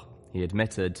far, he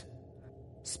admitted.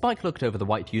 Spike looked over the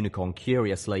white unicorn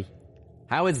curiously.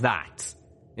 How is that?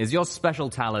 Is your special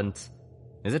talent...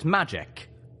 Is it magic?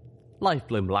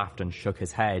 Lifebloom laughed and shook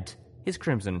his head, his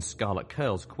crimson and scarlet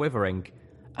curls quivering.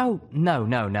 Oh,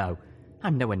 no.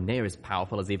 I'm nowhere near as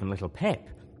powerful as even little Pip,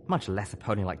 much less a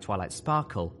pony like Twilight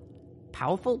Sparkle.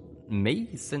 Powerful? Me?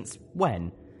 Since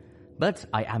when? But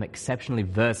I am exceptionally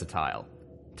versatile.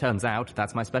 Turns out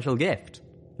that's my special gift.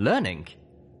 Learning.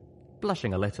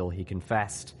 Blushing a little, he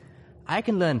confessed. I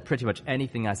can learn pretty much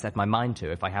anything I set my mind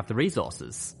to if I have the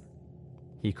resources.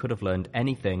 He could have learned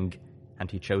anything, and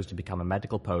he chose to become a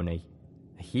medical pony.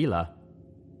 A healer.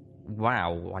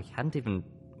 Wow, I hadn't even...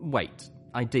 Wait,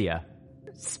 idea.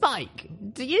 Spike,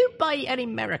 do you by any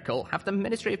miracle have the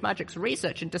Ministry of Magic's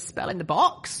research into spell in the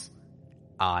box?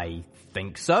 I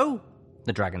think so,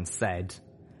 the dragon said.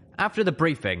 After the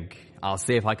briefing, I'll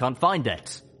see if I can't find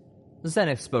it.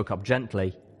 Zenith spoke up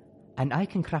gently. And I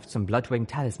can craft some Bloodwing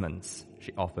talismans,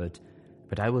 she offered,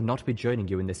 but I will not be joining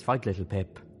you in this fight, little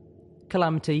Pip.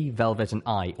 Calamity, Velvet, and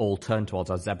I all turned towards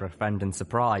our zebra friend in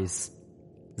surprise.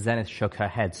 Zenith shook her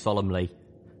head solemnly.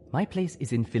 My place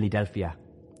is in Philadelphia.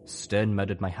 Stern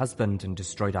murdered my husband and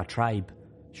destroyed our tribe,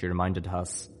 she reminded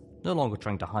us, no longer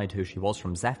trying to hide who she was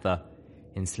from Zephyr,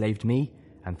 enslaved me,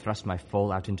 and thrust my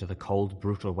foal out into the cold,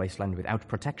 brutal wasteland without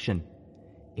protection.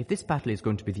 If this battle is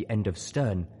going to be the end of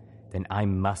Stern, then I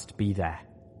must be there.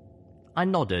 I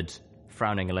nodded,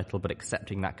 frowning a little but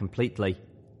accepting that completely.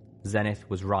 Zenith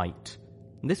was right.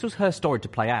 This was her story to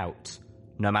play out,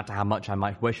 no matter how much I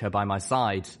might wish her by my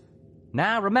side.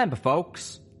 Now remember,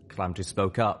 folks, Calamity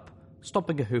spoke up,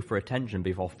 stopping a hoof for attention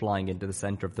before flying into the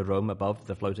center of the room above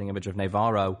the floating image of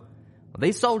Navarro.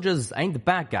 These soldiers ain't the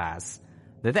bad guys.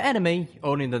 They're the enemy,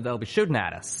 only that they'll be shooting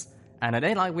at us, and it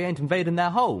ain't like we ain't invading their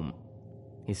home.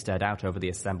 He stared out over the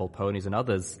assembled ponies and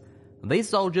others. These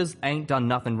soldiers ain't done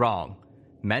nothing wrong.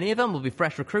 Many of them will be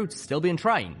fresh recruits still being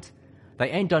trained. They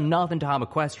ain't done nothing to harm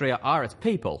Equestria or its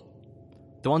people.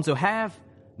 The ones who have,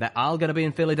 they're all gonna be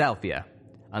in Philadelphia.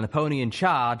 And the pony in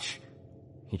charge,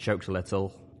 he choked a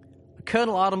little,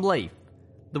 Colonel Autumn Leaf,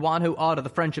 the one who ordered the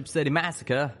Friendship City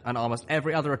massacre and almost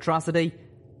every other atrocity,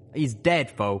 he's dead,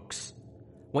 folks.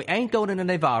 We ain't going into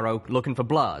Navarro looking for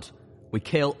blood. We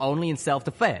kill only in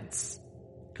self-defense.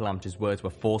 Calamity's words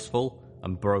were forceful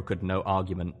and brokered no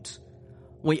argument.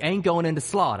 We ain't going into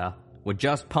slaughter, we're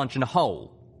just punching a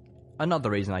hole.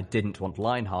 Another reason I didn't want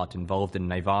Lionheart involved in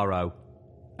Navarro.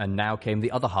 And now came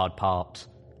the other hard part.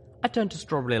 I turned to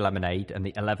Strawberry Lemonade and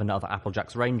the 11 other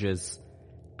Applejacks Rangers.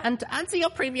 And to answer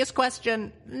your previous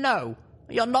question, no,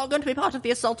 you're not going to be part of the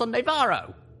assault on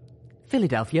Navarro.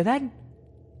 Philadelphia, then?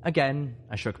 Again,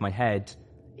 I shook my head.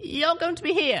 You're going to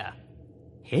be here.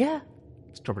 Here?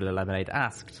 Strawberry Lemonade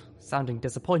asked, sounding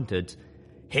disappointed.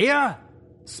 Here?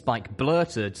 Spike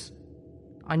blurted.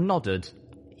 I nodded.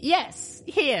 Yes,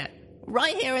 here.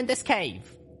 Right here in this cave.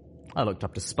 I looked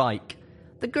up to Spike.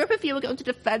 The group of you are going to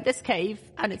defend this cave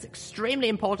and its extremely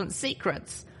important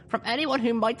secrets from anyone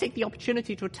who might take the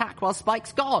opportunity to attack while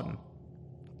Spike's gone.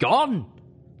 Gone?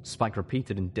 Spike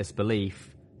repeated in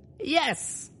disbelief.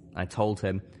 Yes, I told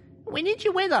him. We need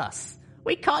you with us.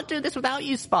 We can't do this without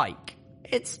you, Spike.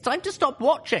 It's time to stop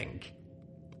watching.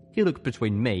 He looked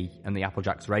between me and the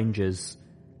Applejacks Rangers.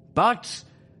 But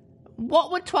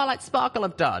what would Twilight Sparkle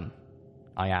have done?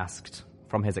 I asked.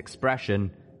 From his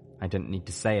expression, I didn't need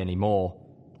to say any more.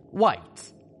 Wait,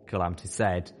 Calamity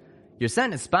said. You're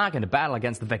sending Spike into battle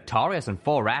against the Victorious and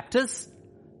 4 Raptors?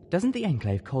 Doesn't the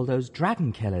Enclave call those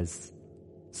dragon killers?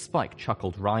 Spike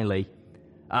chuckled wryly.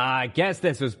 I guess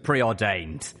this was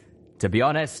preordained. To be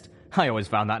honest, I always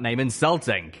found that name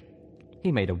insulting.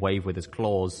 He made a wave with his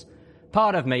claws.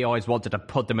 Part of me always wanted to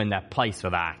put them in their place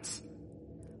for that.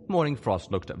 Morning Frost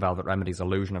looked at Velvet Remedy's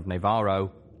illusion of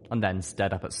Navarro, and then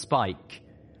stared up at Spike.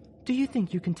 Do you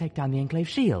think you can take down the Enclave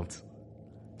shield?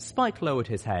 Spike lowered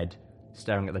his head,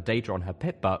 staring at the data on her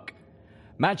pip-buck.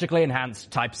 Magically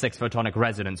enhanced Type 6 photonic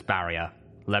resonance barrier.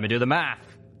 Let me do the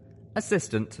math.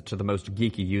 Assistant to the most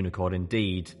geeky unicorn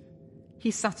indeed.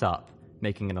 He sat up,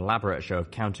 making an elaborate show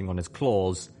of counting on his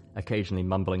claws, occasionally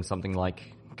mumbling something like,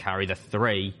 carry the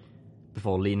 3,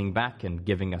 before leaning back and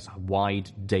giving us a wide,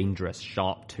 dangerous,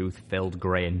 sharp-tooth-filled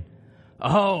grin.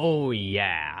 Oh,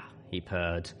 yeah, he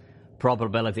purred.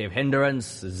 Probability of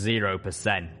hindrance,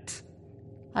 0%.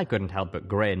 I couldn't help but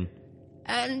grin.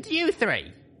 And you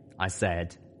three, I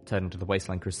said, turning to the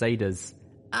Wasteland Crusaders.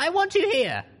 I want you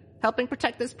here, helping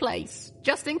protect this place,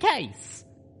 just in case.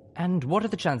 And what are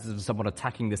the chances of someone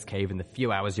attacking this cave in the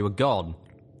few hours you were gone?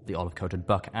 The olive-coated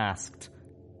buck asked.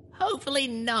 Hopefully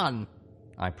none,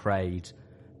 I prayed.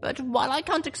 But while I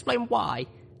can't explain why,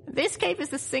 this cave is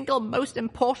the single most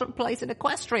important place in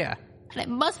Equestria, and it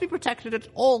must be protected at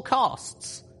all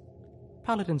costs.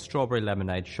 Paladin Strawberry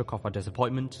Lemonade shook off our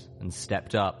disappointment and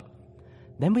stepped up.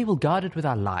 Then we will guard it with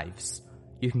our lives.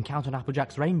 You can count on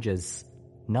Applejack's rangers.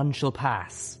 None shall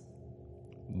pass.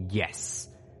 Yes.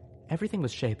 Everything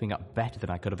was shaping up better than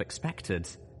I could have expected.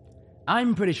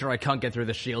 I'm pretty sure I can't get through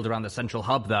the shield around the central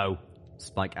hub, though,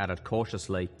 Spike added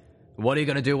cautiously. What are you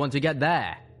going to do once you get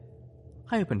there?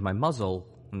 I opened my muzzle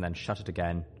and then shut it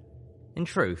again. In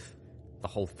truth, the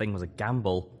whole thing was a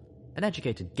gamble, an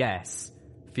educated guess,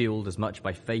 fueled as much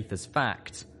by faith as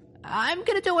fact. I'm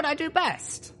going to do what I do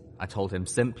best, I told him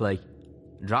simply.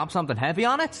 Drop something heavy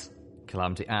on it?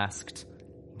 Calamity asked.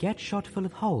 Get shot full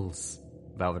of holes,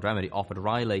 Velvet Remedy offered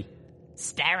Riley.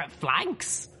 Stare at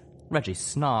flanks? Reggie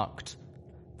snarked.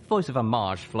 The voice of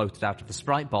Homage floated out of the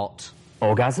sprite bot.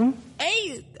 Orgasm?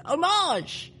 Hey,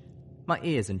 Homage! My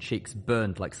ears and cheeks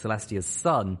burned like Celestia's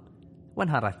sun. When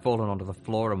had I fallen onto the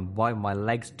floor and why were my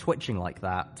legs twitching like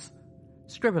that?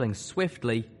 Scribbling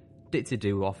swiftly,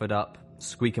 Ditsy-Doo offered up,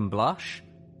 Squeak and blush?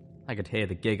 I could hear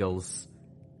the giggles.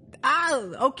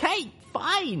 Okay,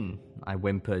 fine, I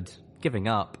whimpered, giving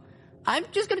up. I'm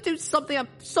just going to do something I'm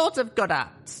sort of good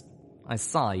at. I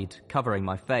sighed, covering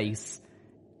my face.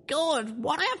 God,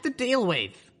 what I have to deal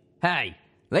with? Hey,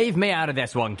 leave me out of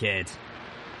this one, kid.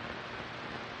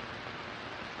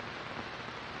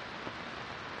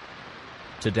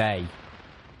 Today.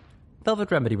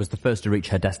 Velvet Remedy was the first to reach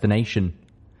her destination.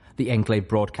 The Enclave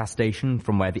broadcast station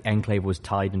from where the Enclave was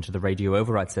tied into the radio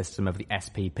override system of the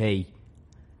SPP.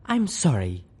 I'm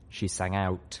sorry, she sang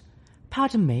out.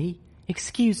 Pardon me,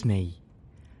 excuse me.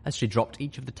 As she dropped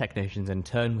each of the technicians in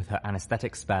turn with her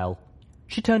anesthetic spell,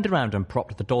 she turned around and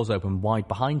propped the doors open wide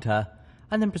behind her,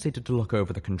 and then proceeded to look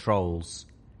over the controls.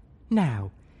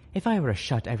 Now, if I were a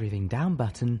shut everything down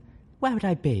button, where would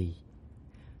I be?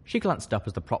 She glanced up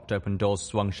as the propped open doors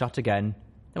swung shut again,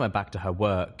 then went back to her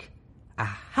work.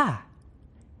 Aha!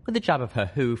 With a jab of her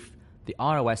hoof, the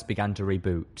ROS began to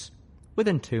reboot.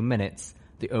 Within 2 minutes,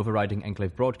 the overriding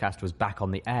Enclave broadcast was back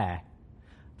on the air.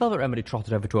 Velvet Remedy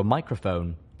trotted over to a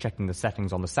microphone, checking the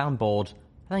settings on the soundboard,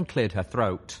 and then cleared her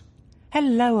throat.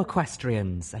 Hello,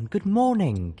 Equestrians, and good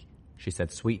morning, she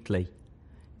said sweetly.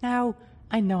 Now,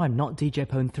 I know I'm not DJ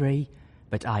Pone 3,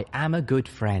 but I am a good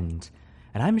friend,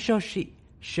 and I'm sure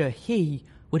he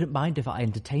wouldn't mind if I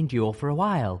entertained you all for a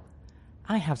while.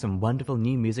 I have some wonderful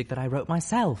new music that I wrote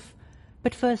myself,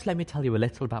 but first let me tell you a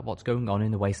little about what's going on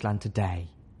in the wasteland today.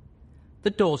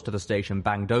 The doors to the station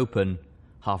banged open,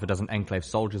 half a dozen Enclave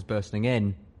soldiers bursting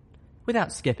in.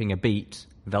 Without skipping a beat,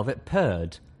 Velvet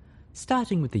purred,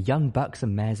 starting with the young bucks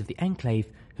and mares of the Enclave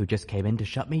who just came in to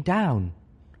shut me down.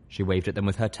 She waved at them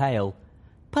with her tail.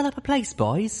 Pull up a place,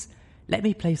 boys. Let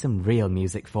me play some real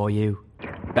music for you.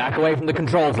 Back away from the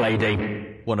controls,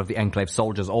 lady, one of the Enclave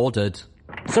soldiers ordered.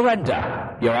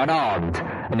 Surrender. You're unarmed,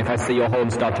 and if I see your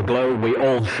horn start to glow, we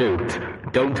all shoot.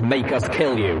 Don't make us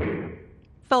kill you.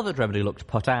 Velvet Remedy looked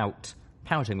put out,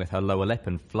 pouting with her lower lip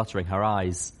and fluttering her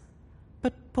eyes.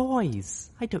 But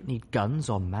boys, I don't need guns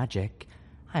or magic.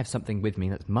 I have something with me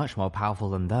that's much more powerful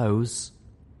than those.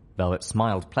 Velvet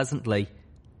smiled pleasantly.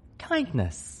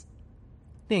 Kindness.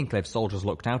 The Enclave soldiers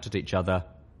looked out at each other.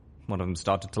 One of them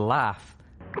started to laugh.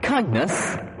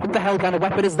 Kindness? What the hell kind of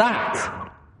weapon is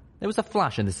that? There was a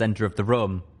flash in the centre of the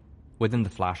room. Within the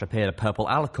flash appeared a purple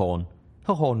alicorn,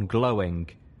 her horn glowing.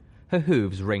 Her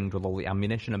hooves ringed with all the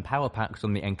ammunition and power packs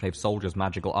on the Enclave soldiers'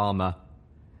 magical armour.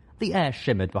 The air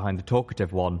shimmered behind the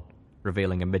talkative one,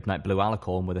 revealing a midnight blue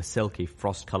alicorn with a silky,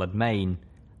 frost-coloured mane.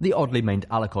 The oddly maned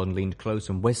alicorn leaned close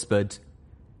and whispered,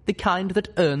 "The kind that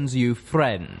earns you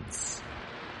friends."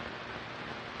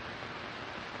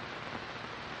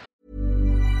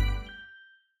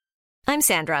 I'm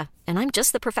Sandra, and I'm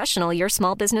just the professional your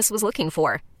small business was looking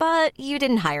for. But you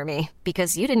didn't hire me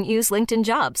because you didn't use LinkedIn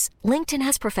Jobs. LinkedIn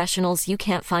has professionals you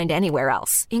can't find anywhere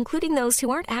else, including those who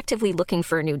aren't actively looking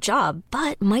for a new job,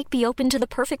 but might be open to the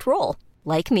perfect role,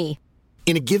 like me.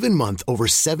 In a given month, over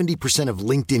 70% of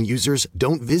LinkedIn users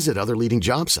don't visit other leading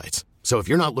job sites. So if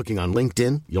you're not looking on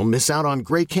LinkedIn, you'll miss out on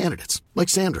great candidates like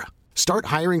Sandra. Start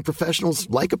hiring professionals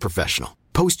like a professional.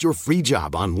 Post your free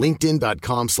job on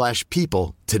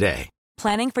linkedin.com/people today.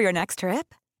 Planning for your next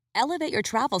trip? Elevate your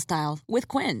travel style with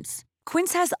Quince.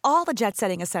 Quince has all the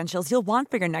jet-setting essentials you'll want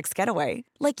for your next getaway,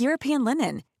 like European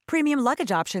linen, premium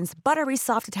luggage options, buttery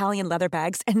soft Italian leather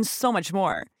bags, and so much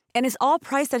more. And is all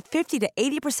priced at 50 to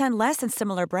 80% less than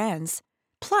similar brands.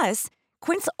 Plus,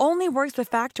 Quince only works with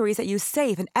factories that use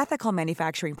safe and ethical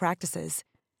manufacturing practices.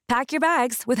 Pack your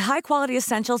bags with high-quality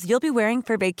essentials you'll be wearing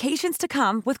for vacations to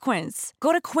come with Quince.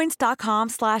 Go to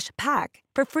quince.com/pack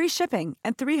for free shipping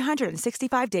and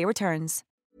 365-day returns.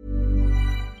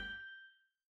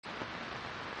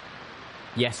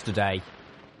 Yesterday.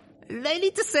 They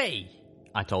need to see,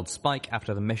 I told Spike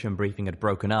after the mission briefing had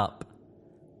broken up.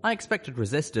 I expected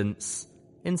resistance.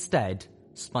 Instead,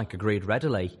 Spike agreed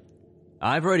readily.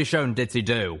 I've already shown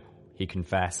Ditzy-Do, he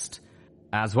confessed.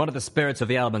 As one of the spirits of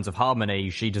the elements of harmony,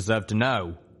 she deserved to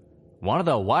know. One of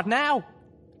the what now?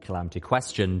 Calamity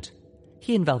questioned.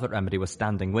 He and Velvet Remedy were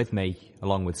standing with me,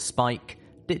 along with Spike,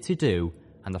 Ditzy-Do,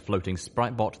 and the floating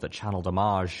sprite bot that channeled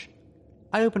homage.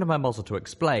 I opened my muzzle to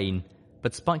explain,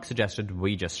 but Spike suggested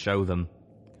we just show them.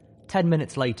 10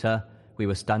 minutes later, we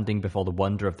were standing before the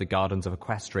wonder of the gardens of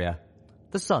Equestria,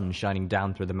 the sun shining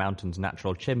down through the mountain's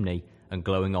natural chimney and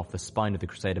glowing off the spine of the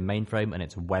Crusader mainframe and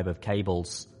its web of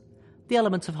cables. The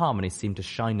elements of harmony seemed to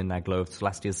shine in their glow of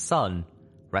Celestia's sun,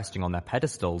 resting on their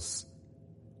pedestals.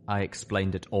 I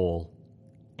explained it all.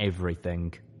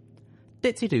 Everything.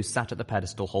 Ditzy-Do sat at the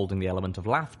pedestal holding the element of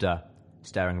laughter,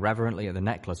 staring reverently at the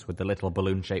necklace with the little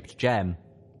balloon-shaped gem.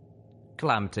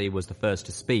 Calamity was the first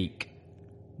to speak.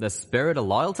 The spirit of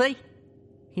loyalty?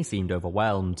 He seemed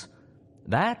overwhelmed.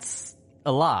 That's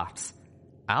a lot.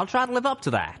 I'll try to live up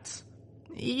to that.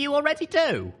 You already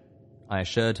do, I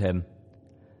assured him.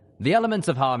 The elements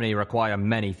of harmony require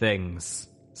many things,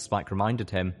 Spike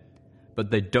reminded him, but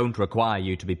they don't require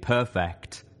you to be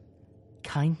perfect.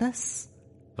 Kindness?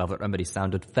 Velvet Remedy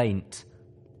sounded faint.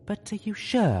 But are you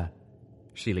sure?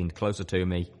 She leaned closer to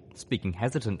me, speaking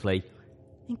hesitantly.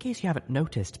 In case you haven't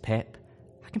noticed, Pip,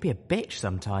 I can be a bitch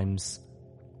sometimes.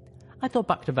 I thought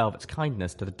back to Velvet's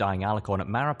kindness to the dying alicorn at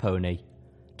Maripony,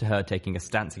 to her taking a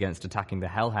stance against attacking the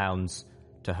Hellhounds,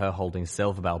 to her holding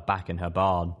Silverbell back in her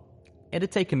barn. It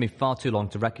had taken me far too long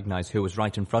to recognise who was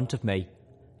right in front of me,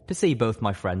 to see both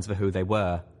my friends for who they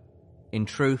were. In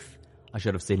truth, I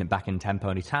should have seen it back in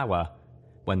Tenpony Tower,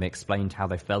 when they explained how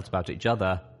they felt about each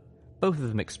other, both of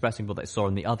them expressing what they saw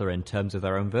in the other in terms of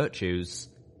their own virtues.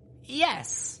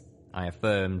 Yes, I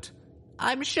affirmed.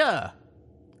 I'm sure.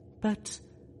 But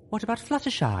what about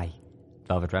Fluttershy?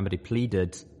 Velvet Remedy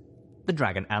pleaded. The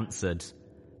dragon answered.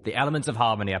 The elements of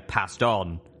harmony are passed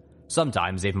on,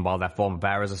 sometimes even while their former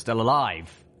bearers are still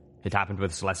alive. It happened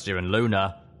with Celestia and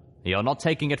Luna. You're not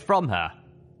taking it from her.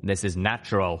 This is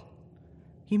natural.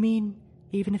 You mean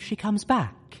even if she comes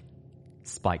back?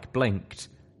 Spike blinked.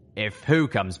 If who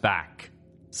comes back?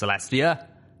 Celestia?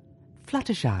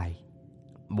 Fluttershy.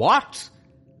 What?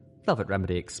 Velvet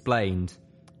Remedy explained.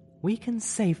 We can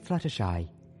save Fluttershy.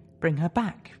 Bring her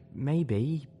back.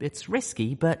 Maybe. It's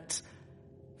risky, but...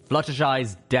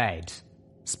 Fluttershy's dead,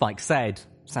 Spike said,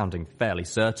 sounding fairly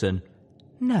certain.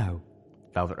 No,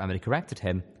 Velvet Remedy corrected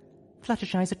him.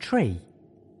 Fluttershy's a tree.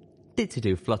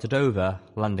 Ditzy-Do fluttered over,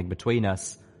 landing between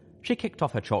us. She kicked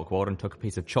off her chalkboard and took a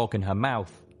piece of chalk in her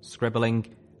mouth,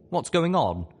 scribbling, What's going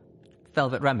on?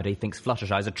 Velvet Remedy thinks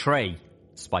Fluttershy's a tree,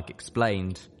 Spike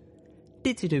explained.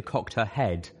 Ditzy-Do cocked her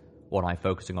head, one eye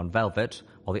focusing on Velvet,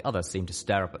 while the other seemed to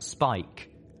stare up at Spike.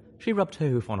 She rubbed her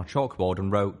hoof on a chalkboard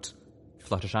and wrote,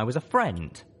 Fluttershy was a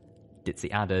friend.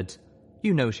 Ditzy added,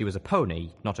 You know she was a pony,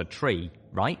 not a tree,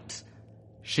 right?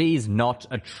 She's not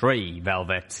a tree,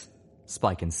 Velvet,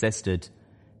 Spike insisted.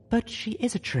 But she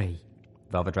is a tree,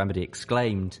 Velvet Remedy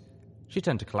exclaimed. She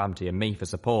turned to Calamity and me for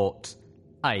support.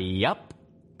 Yup,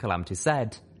 Calamity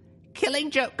said.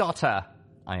 Killing joke got her,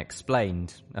 I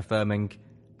explained, affirming,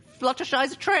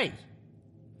 Fluttershy's a tree.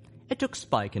 It took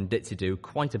Spike and Ditzy-Do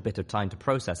quite a bit of time to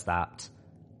process that.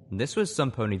 This was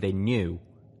some pony they knew,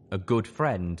 a good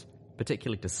friend,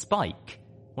 particularly to Spike,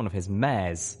 one of his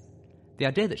mares. The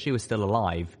idea that she was still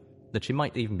alive, that she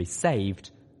might even be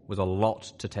saved, was a lot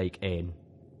to take in.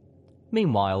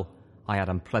 Meanwhile, I had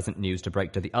unpleasant news to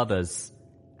break to the others.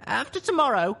 After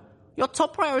tomorrow, your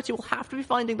top priority will have to be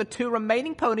finding the 2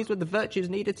 remaining ponies with the virtues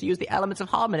needed to use the elements of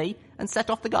harmony and set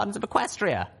off the gardens of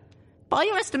Equestria. By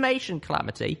your estimation,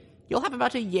 Calamity, you'll have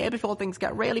about a year before things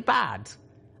get really bad.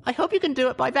 I hope you can do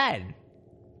it by then.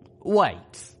 Wait.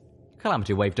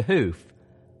 Calamity waved a hoof.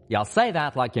 You'll say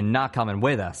that like you're not coming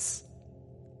with us.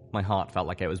 My heart felt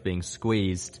like it was being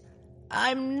squeezed.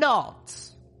 I'm not,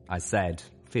 I said,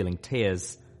 feeling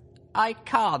tears. I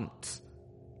can't.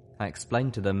 I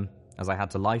explained to them, as I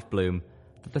had to Lifebloom,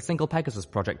 that the Single Pegasus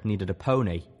project needed a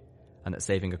pony, and that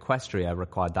saving Equestria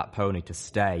required that pony to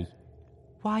stay.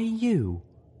 Why you?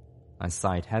 I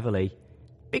sighed heavily.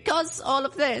 Because all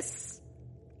of this.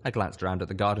 I glanced around at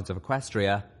the gardens of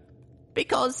Equestria.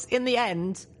 Because, in the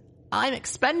end, I'm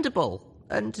expendable,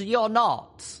 and you're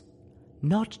not.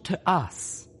 Not to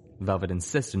us, Velvet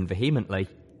insisted vehemently.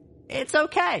 It's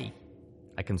okay.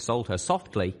 I consoled her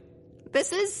softly.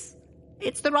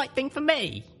 It's the right thing for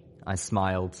me. I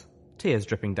smiled, tears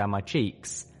dripping down my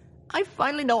cheeks. I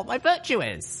finally know what my virtue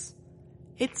is.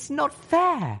 It's not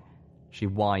fair, she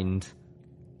whined.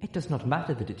 It does not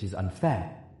matter that it is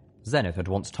unfair. Zenith had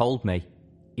once told me.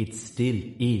 It still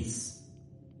is.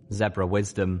 Zebra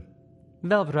wisdom.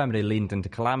 Velvet Remedy leaned into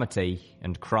Calamity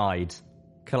and cried.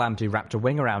 Calamity wrapped a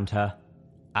wing around her.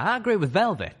 I agree with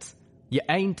Velvet. You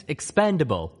ain't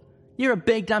expendable. You're a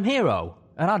big damn hero,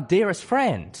 and our dearest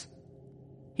friend.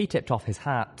 He tipped off his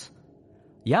hat.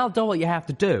 Y'all do what you have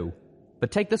to do,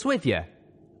 but take this with you.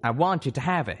 I want you to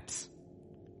have it.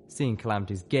 Seeing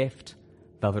Calamity's gift,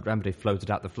 Velvet Remedy floated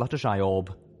out the Fluttershy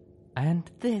orb. And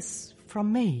this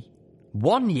from me.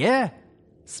 1 year?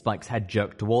 Spike's head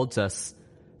jerked towards us.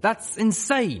 That's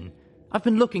insane. I've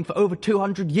been looking for over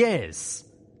 200 years.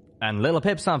 And Little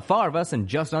Pip's found 4 of us in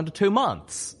just under 2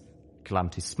 months.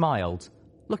 Calamity smiled,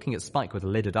 looking at Spike with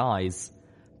lidded eyes.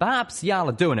 Perhaps y'all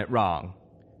are doing it wrong.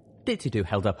 Ditsy-Doo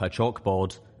held up her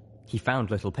chalkboard. He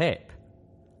found Little Pip.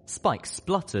 Spike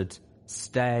spluttered,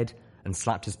 stared, and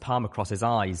slapped his palm across his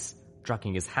eyes,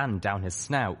 dragging his hand down his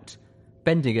snout,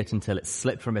 bending it until it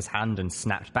slipped from his hand and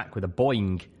snapped back with a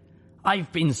boing.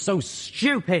 I've been so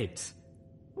stupid!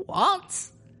 What?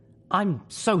 I'm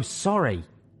so sorry.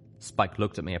 Spike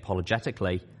looked at me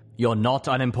apologetically. You're not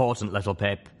unimportant, Little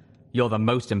Pip. You're the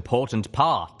most important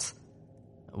part.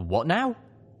 What now?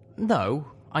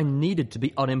 No, I needed to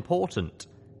be unimportant.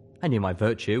 I knew my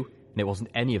virtue, and it wasn't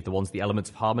any of the ones the Elements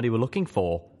of Harmony were looking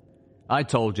for. I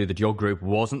told you that your group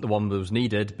wasn't the one that was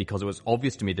needed because it was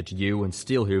obvious to me that you and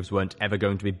Steelhooves weren't ever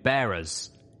going to be bearers,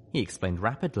 he explained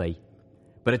rapidly.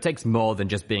 But it takes more than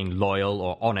just being loyal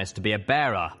or honest to be a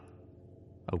bearer.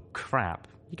 Oh crap,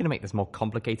 you're going to make this more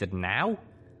complicated now?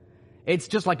 It's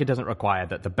just like it doesn't require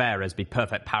that the bearers be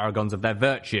perfect paragons of their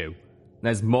virtue.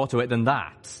 There's more to it than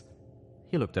that.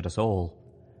 He looked at us all.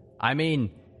 I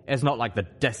mean, it's not like the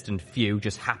destined few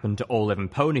just happened to all live in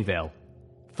Ponyville.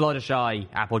 Fluttershy,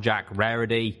 Applejack,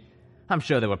 Rarity. I'm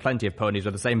sure there were plenty of ponies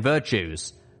with the same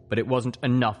virtues, but it wasn't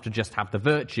enough to just have the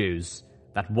virtues.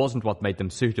 That wasn't what made them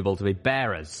suitable to be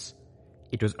bearers.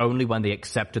 It was only when they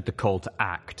accepted the call to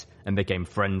act and became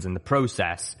friends in the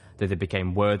process that they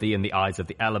became worthy in the eyes of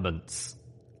the Elements.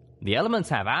 The Elements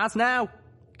have ours now?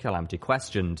 Calamity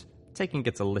questioned, taking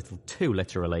it a little too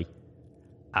literally.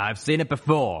 I've seen it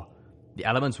before. The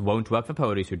Elements won't work for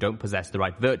ponies who don't possess the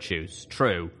right virtues,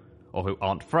 true, or who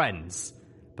aren't friends,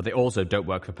 but they also don't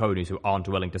work for ponies who aren't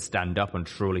willing to stand up and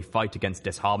truly fight against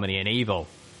disharmony and evil.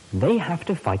 They have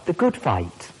to fight the good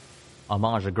fight.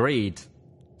 Armage agreed.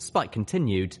 Spike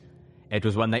continued. It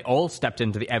was when they all stepped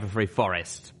into the Everfree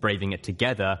Forest, braving it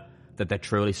together, that they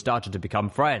truly started to become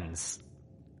friends.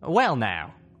 Well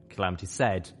now, Calamity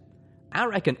said, I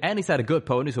reckon any set of good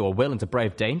ponies who are willing to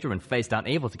brave danger and face down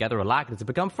evil together are likely to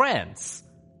become friends.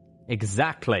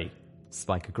 Exactly,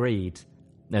 Spike agreed.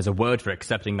 There's a word for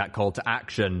accepting that call to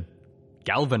action.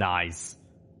 Galvanise.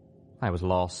 I was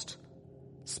lost.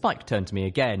 Spike turned to me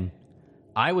again.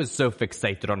 I was so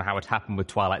fixated on how it happened with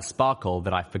Twilight Sparkle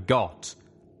that I forgot.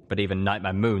 But even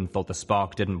Nightmare Moon thought the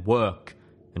spark didn't work,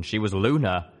 and she was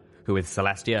Luna, who with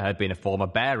Celestia had been a former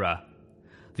bearer.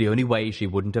 The only way she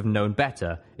wouldn't have known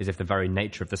better is if the very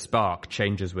nature of the spark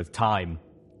changes with time.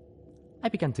 I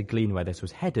began to glean where this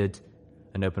was headed,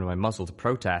 and opened my muzzle to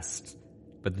protest,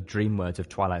 but the dream words of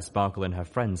Twilight Sparkle and her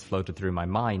friends floated through my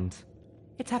mind.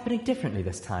 It's happening differently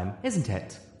this time, isn't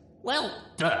it? Well,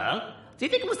 duh. Do you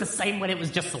think it was the same when it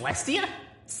was just Celestia?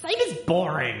 Same is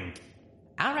boring.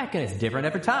 I reckon it's different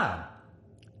every time.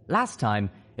 Last time,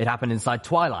 it happened inside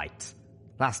Twilight.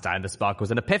 Last time, the spark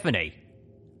was an epiphany.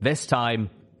 This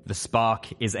time, the spark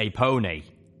is a pony.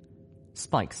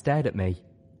 Spike stared at me.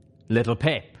 Little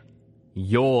Pip,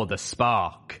 you're the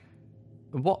spark.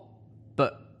 What?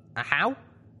 But how?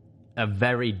 A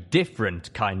very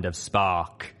different kind of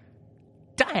spark.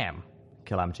 Damn,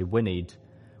 Calamity whinnied.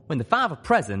 When the 5 are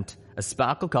present, a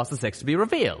spark will cause the 6 to be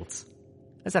revealed.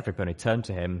 As every pony turned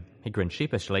to him, he grinned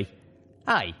sheepishly.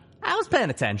 Hey, I was paying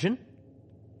attention.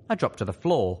 I dropped to the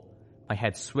floor, my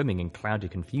head swimming in cloudy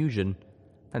confusion,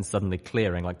 then suddenly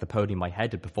clearing like the pony in my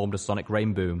head had performed a sonic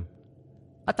rain boom.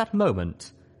 At that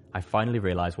moment, I finally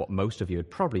realized what most of you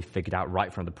had probably figured out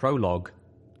right from the prologue,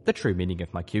 the true meaning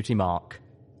of my cutie mark.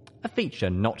 A feature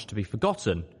not to be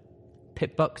forgotten.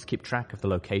 Pip-bucks keep track of the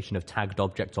location of tagged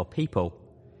objects or people.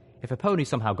 If a pony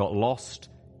somehow got lost,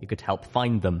 you could help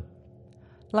find them.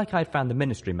 Like I'd found the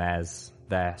ministry mares,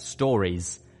 their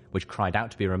stories, which cried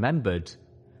out to be remembered,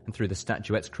 and through the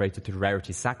statuettes created through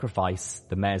Rarity's sacrifice,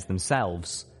 the mares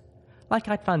themselves. Like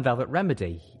I'd found Velvet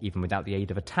Remedy, even without the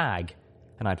aid of a tag,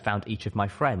 and I'd found each of my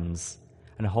friends,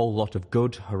 and a whole lot of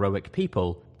good, heroic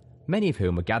people, many of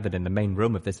whom were gathered in the main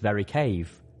room of this very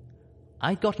cave.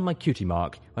 I'd gotten my cutie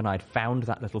mark when I'd found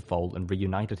that little foal and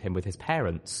reunited him with his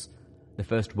parents, the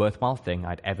first worthwhile thing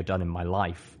I'd ever done in my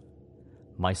life.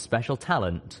 My special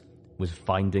talent was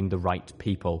finding the right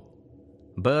people.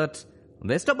 But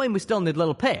this don't mean we still need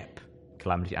little Pip,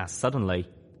 Calamity asked suddenly.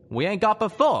 We ain't got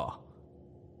before.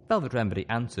 Velvet Remedy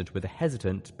answered with a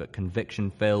hesitant but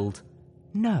conviction-filled,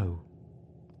 No.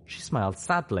 She smiled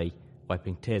sadly,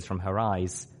 wiping tears from her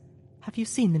eyes. Have you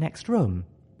seen the next room?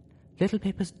 Little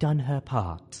Pip has done her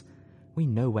part. We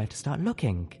know where to start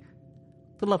looking.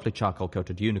 The lovely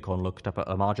charcoal-coated unicorn looked up at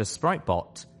Amaja's sprite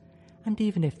bot. And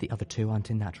even if the other two aren't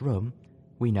in that room,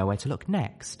 we know where to look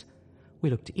next.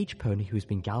 We look to each pony who's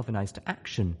been galvanized to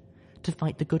action, to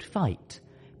fight the good fight,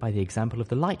 by the example of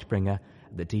the Lightbringer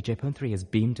that DJ Pone 3 has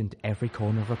beamed into every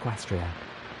corner of Equestria.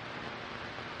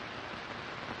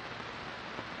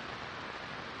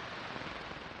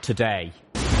 Today,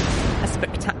 a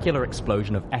spectacular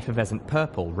explosion of effervescent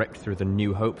purple ripped through the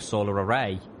New Hope solar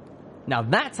array. Now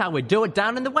that's how we do it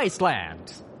down in the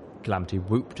wasteland! Calamity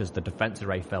whooped as the defense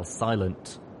array fell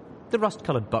silent. The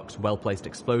rust-coloured buck's well-placed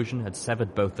explosion had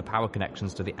severed both the power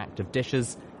connections to the active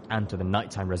dishes and to the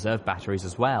nighttime reserve batteries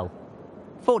as well.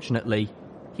 Fortunately,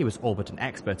 he was all but an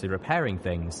expert in repairing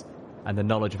things, and the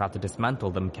knowledge of how to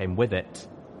dismantle them came with it.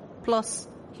 Plus,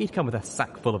 he'd come with a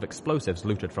sack full of explosives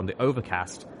looted from the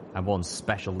Overcast, and one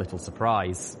special little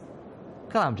surprise.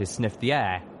 Calamity sniffed the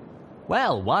air.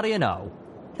 Well, what do you know?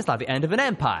 It's like the end of an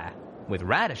empire, with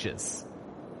radishes.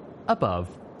 Above,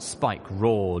 Spike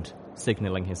roared,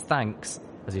 signalling his thanks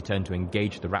as he turned to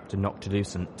engage the Raptor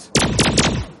Noctilucent.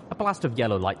 A blast of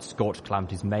yellow light scorched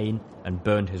Calamity's mane and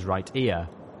burned his right ear,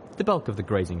 the bulk of the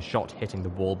grazing shot hitting the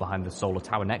wall behind the solar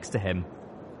tower next to him.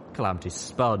 Calamity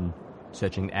spun,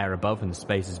 searching the air above and the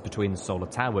spaces between the solar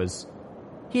towers.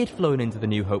 He had flown into the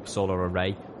New Hope solar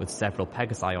array with several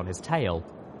Pegasi on his tail.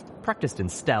 Practiced in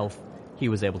stealth, he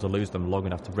was able to lose them long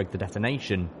enough to rig the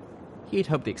detonation. He had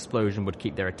hoped the explosion would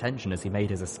keep their attention as he made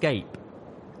his escape.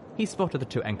 He spotted the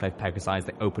two Enclave Pegasi as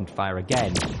they opened fire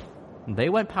again. They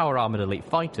weren't power-armoured elite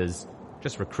fighters,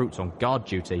 just recruits on guard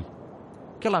duty.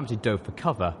 Calamity dove for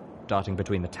cover, darting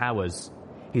between the towers.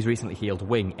 His recently healed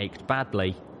wing ached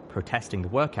badly, protesting the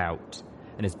workout,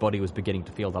 and his body was beginning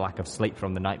to feel the lack of sleep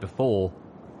from the night before.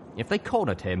 If they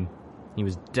cornered him, he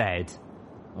was dead.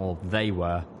 Or they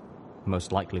were.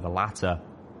 Most likely the latter.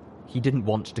 He didn't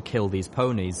want to kill these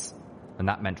ponies, and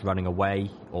that meant running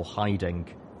away or hiding.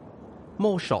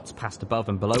 More shots passed above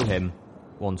and below him.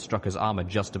 One struck his armour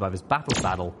just above his battle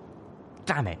saddle.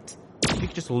 Damn it! He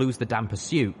could just lose the damn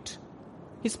pursuit.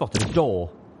 He spotted a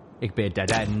door. It could be a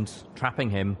dead end, trapping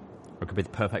him, or it could be the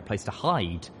perfect place to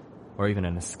hide, or even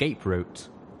an escape route.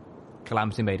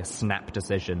 Calamity made a snap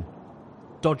decision.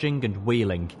 Dodging and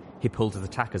wheeling, he pulled his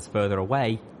attackers further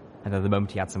away, and then the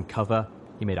moment he had some cover,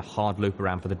 he made a hard loop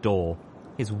around for the door.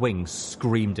 His wings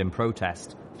screamed in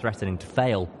protest, threatening to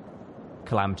fail.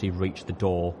 Calamity reached the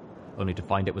door, only to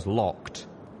find it was locked.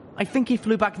 I think he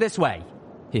flew back this way,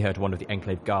 he heard one of the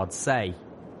Enclave guards say.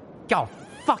 God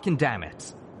fucking damn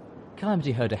it!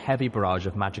 Calamity heard a heavy barrage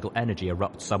of magical energy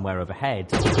erupt somewhere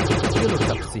overhead. He looked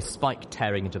up to see Spike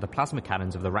tearing into the plasma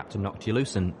cannons of the Raptor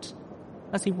Noctilucent.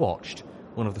 As he watched,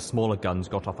 one of the smaller guns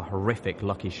got off a horrific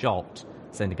lucky shot,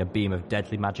 sending a beam of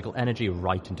deadly magical energy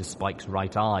right into Spike's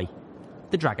right eye.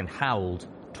 The dragon howled,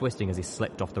 twisting as he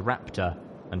slipped off the Raptor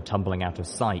and tumbling out of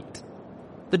sight.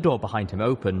 The door behind him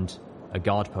opened, a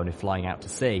guard pony flying out to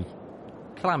sea.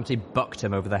 Calamity bucked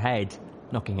him over the head,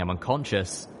 knocking him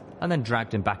unconscious, and then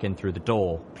dragged him back in through the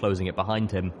door, closing it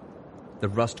behind him. The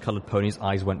rust-coloured pony's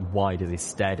eyes went wide as he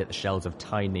stared at the shells of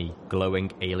tiny,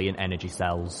 glowing alien energy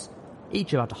cells,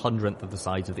 each about 100th of the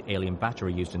size of the alien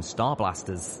battery used in Star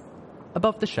Blasters.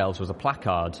 Above the shelves was a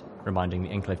placard, reminding the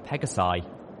Enclave Pegasi,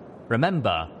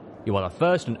 Remember, you are the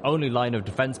first and only line of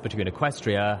defense between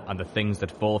Equestria and the things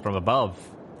that fall from above.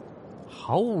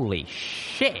 Holy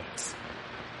shit!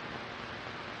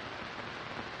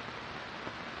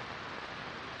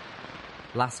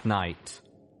 Last night.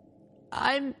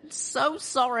 I'm so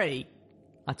sorry,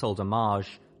 I told Amaj,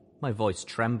 my voice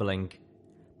trembling.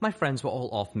 My friends were all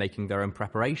off making their own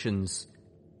preparations.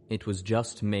 It was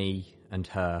just me and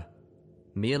her.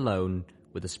 Me alone,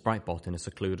 with a sprite bot in a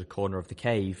secluded corner of the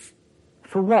cave.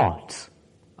 For what?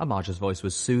 Amaj's voice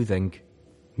was soothing.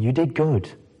 You did good.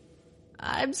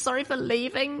 I'm sorry for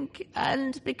leaving,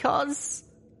 and because...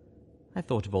 I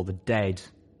thought of all the dead,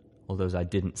 all those I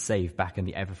didn't save back in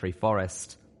the Everfree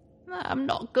Forest. I'm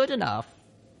not good enough.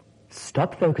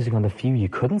 Stop focusing on the few you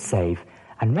couldn't save,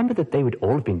 and remember that they would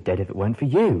all have been dead if it weren't for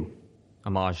you.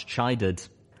 Amaj chided.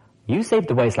 You saved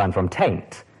the wasteland from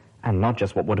taint, and not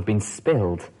just what would have been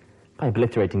spilled. By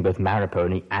obliterating both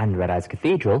Maripony and Red Eyes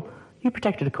Cathedral, you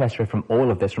protected Equestria from all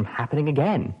of this from happening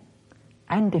again.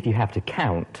 And if you have to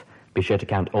count, be sure to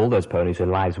count all those ponies whose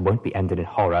lives won't be ended in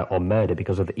horror or murder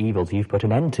because of the evils you've put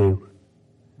an end to.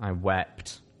 I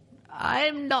wept.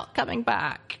 I'm not coming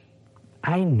back.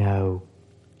 I know,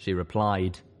 she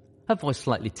replied, her voice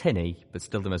slightly tinny, but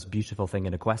still the most beautiful thing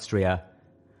in Equestria.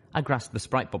 I grasped the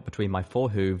sprite bot between my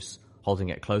forehooves, holding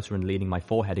it closer and leaning my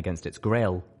forehead against its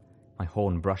grill, my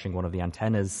horn brushing one of the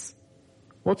antennas.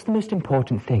 What's the most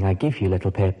important thing I give you,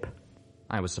 little Pip?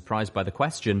 I was surprised by the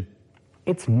question.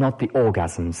 It's not the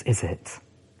orgasms, is it?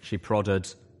 She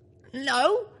prodded.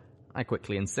 No, I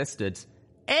quickly insisted.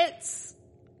 It's...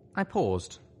 I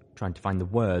paused, trying to find the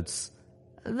words.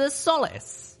 The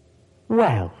solace.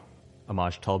 Well,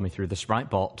 Amaj told me through the sprite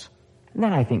bot.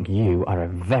 Then I think you are a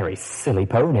very silly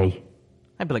pony.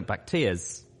 I blinked back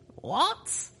tears.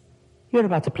 What? You're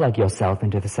about to plug yourself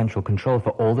into the central control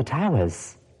for all the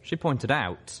towers. She pointed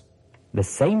out. The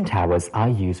same towers I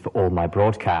use for all my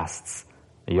broadcasts.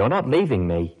 You're not leaving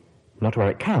me. Not where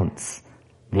it counts.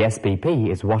 The SBP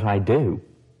is what I do.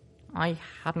 I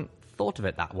hadn't thought of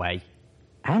it that way.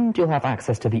 And you'll have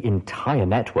access to the entire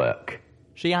network.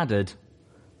 She added.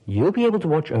 You'll be able to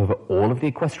watch over all of the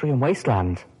Equestrian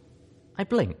wasteland. I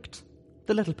blinked.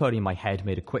 The little pony in my head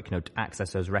made a quick note to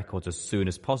access those records as soon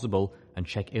as possible and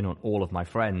check in on all of my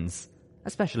friends,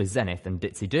 especially Zenith and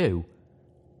Ditsy Doo.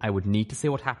 I would need to see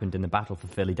what happened in the battle for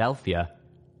Philadelphia.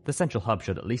 The central hub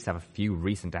should at least have a few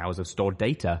recent hours of stored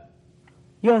data.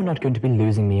 You're not going to be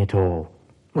losing me at all.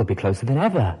 We'll be closer than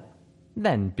ever.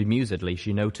 Then, bemusedly,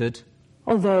 she noted.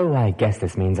 Although I guess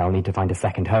this means I'll need to find a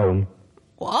second home.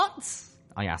 What?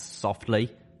 I asked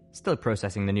softly, still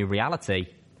processing the new reality.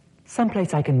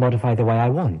 Someplace I can modify the way I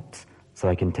want, so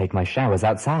I can take my showers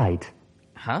outside.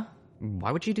 Huh?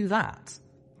 Why would you do that?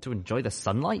 To enjoy the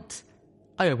sunlight?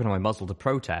 I opened my muzzle to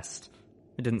protest.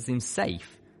 It didn't seem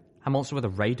safe. A monster with a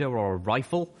radar or a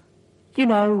rifle? You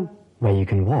know, where you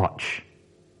can watch.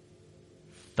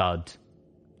 Thud.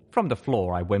 From the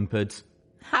floor, I whimpered.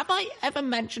 Have I ever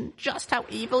mentioned just how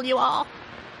evil you are?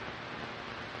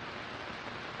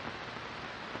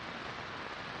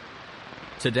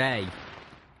 Today.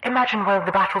 Imagine where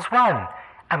the battle's won,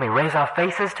 and we raise our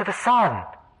faces to the sun.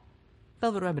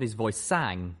 Velvet Remedy's voice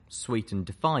sang, sweet and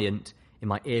defiant, in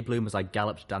my earbloom as I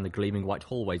galloped down the gleaming white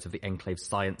hallways of the Enclave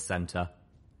Science Centre.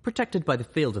 Protected by the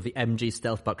field of the MG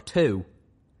Stealthbuck 2.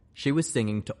 She was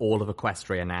singing to all of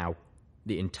Equestria now.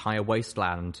 The entire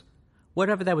wasteland.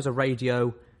 Wherever there was a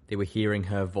radio, they were hearing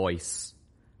her voice.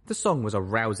 The song was a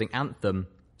rousing anthem,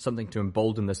 something to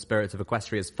embolden the spirits of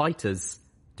Equestria's fighters,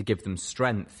 to give them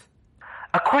strength.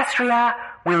 Equestria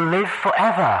will live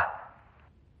forever.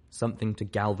 Something to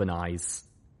galvanise.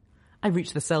 I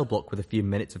reached the cell block with a few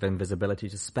minutes of invisibility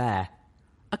to spare.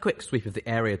 A quick sweep of the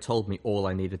area told me all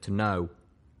I needed to know.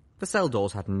 The cell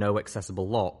doors had no accessible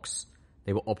locks.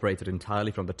 They were operated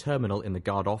entirely from the terminal in the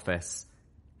guard office.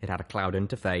 It had a cloud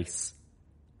interface.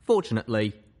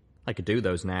 Fortunately, I could do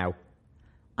those now.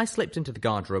 I slipped into the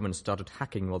guard room and started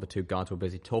hacking while the two guards were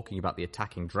busy talking about the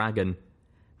attacking dragon.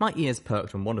 My ears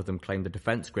perked when one of them claimed the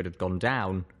defense grid had gone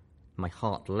down. My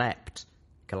heart leapt.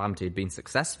 Calamity had been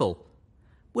successful.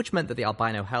 Which meant that the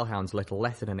albino hellhound's little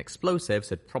lesson in explosives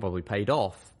had probably paid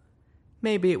off.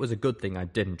 Maybe it was a good thing I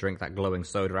didn't drink that glowing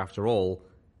soda after all.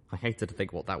 I hated to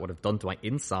think what that would have done to my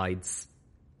insides.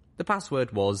 The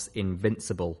password was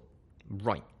invincible.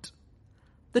 Right.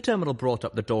 The terminal brought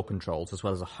up the door controls as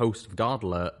well as a host of guard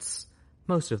alerts.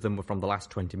 Most of them were from the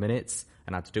last 20 minutes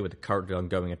and had to do with the currently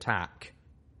ongoing attack.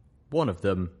 One of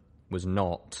them was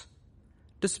not.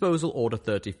 Disposal Order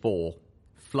 34.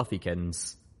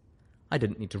 Fluffykins. I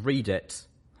didn't need to read it.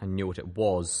 I knew what it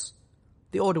was.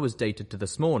 The order was dated to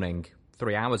this morning,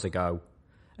 3 hours ago.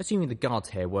 Assuming the guards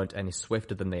here weren't any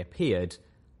swifter than they appeared,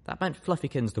 that meant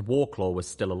Fluffykins the Warclaw was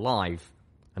still alive,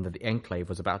 and that the Enclave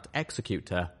was about to execute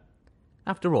her.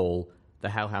 After all, the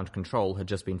Hellhound Control had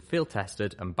just been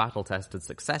field-tested and battle-tested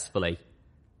successfully.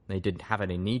 They didn't have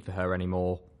any need for her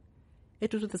anymore.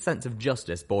 It was with a sense of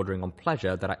justice bordering on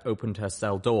pleasure that I opened her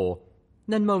cell door,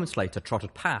 and then moments later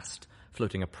trotted past,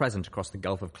 floating a present across the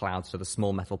gulf of clouds to the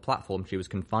small metal platform she was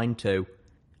confined to.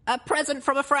 A present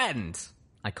from a friend!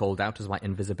 I called out as my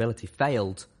invisibility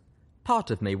failed.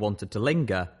 Part of me wanted to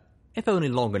linger, if only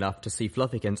long enough to see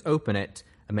Fluffykins open it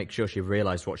and make sure she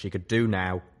realised what she could do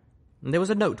now. And there was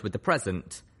a note with the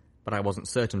present, but I wasn't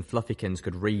certain Fluffykins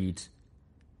could read.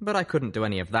 But I couldn't do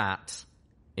any of that.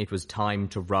 It was time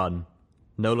to run.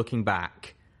 No looking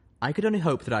back. I could only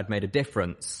hope that I'd made a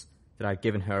difference, that I'd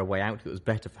given her a way out that was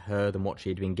better for her than what she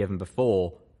had been given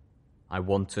before. I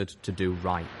wanted to do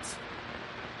right.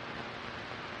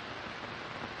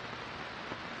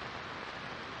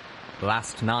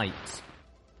 Last night.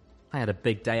 I had a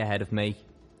big day ahead of me,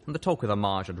 and the talk with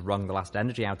Amaj had wrung the last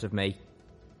energy out of me.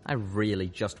 I really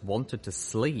just wanted to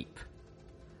sleep.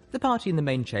 The party in the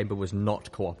main chamber was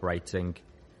not cooperating.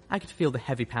 I could feel the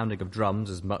heavy pounding of drums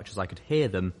as much as I could hear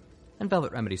them, and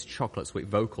Velvet Remedy's chocolate-sweet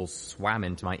vocals swam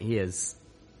into my ears.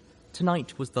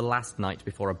 Tonight was the last night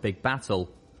before a big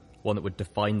battle, one that would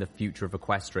define the future of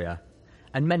Equestria,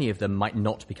 and many of them might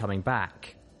not be coming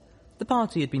back. The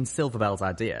party had been Silverbell's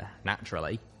idea,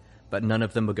 naturally, but none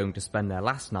of them were going to spend their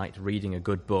last night reading a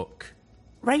good book.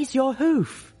 "Raise your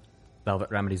hoof!"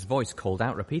 Velvet Remedy's voice called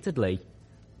out repeatedly,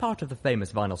 part of the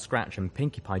famous Vinyl Scratch and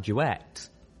Pinkie Pie duet.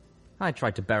 I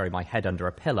tried to bury my head under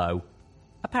a pillow.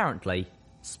 Apparently,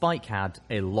 Spike had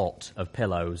a lot of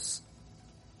pillows.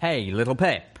 "Hey, little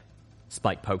Pip!"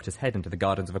 Spike poked his head into the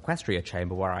Gardens of Equestria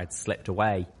chamber where I had slipped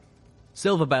away.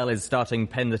 "Silverbell is starting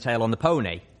Pin the Tail on the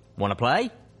Pony. Wanna play?"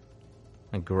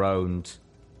 I groaned.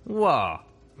 "Whoa,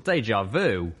 deja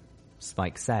vu,"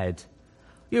 Spike said.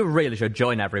 "You really should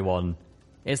join everyone.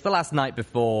 It's the last night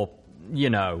before, you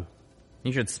know.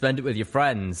 You should spend it with your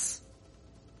friends."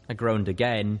 I groaned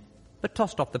again, but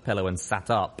tossed off the pillow and sat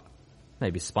up.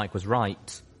 Maybe Spike was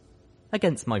right.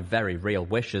 Against my very real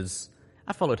wishes,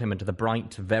 I followed him into the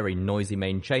bright, very noisy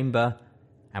main chamber,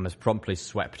 and was promptly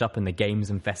swept up in the games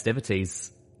and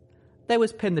festivities. There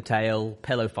was Pin the Tail,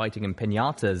 pillow fighting and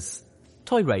piñatas,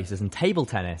 toy races and table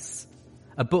tennis.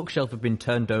 A bookshelf had been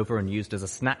turned over and used as a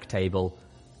snack table,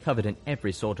 covered in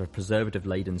every sort of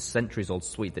preservative-laden centuries-old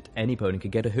sweet that any pony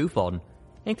could get a hoof on,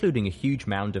 including a huge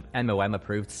mound of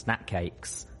MOM-approved snack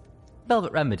cakes.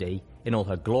 Velvet Remedy, in all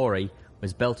her glory,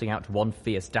 was belting out one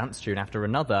fierce dance tune after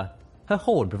another, her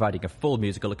horn providing a full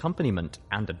musical accompaniment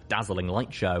and a dazzling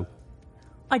light show.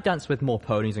 I danced with more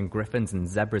ponies and griffins and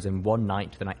zebras in one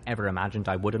night than I ever imagined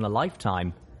I would in a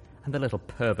lifetime, and the little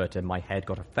pervert in my head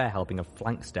got a fair helping of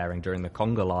flank staring during the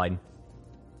conga line.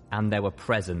 And there were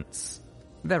presents.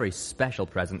 Very special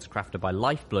presents crafted by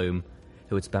Lifebloom,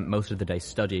 who had spent most of the day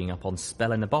studying up on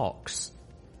Spell in a Box.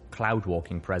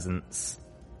 Cloud-walking presents.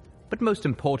 But most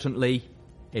importantly,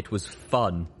 it was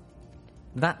fun.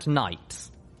 That night,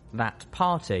 that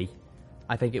party,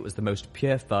 I think it was the most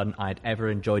pure fun I had ever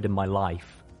enjoyed in my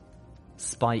life.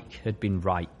 Spike had been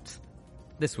right.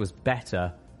 This was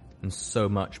better and so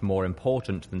much more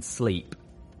important than sleep.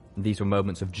 These were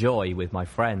moments of joy with my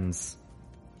friends.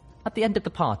 At the end of the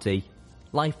party,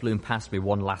 Lifebloom passed me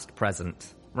one last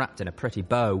present, wrapped in a pretty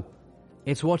bow.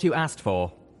 "It's what you asked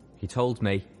for," he told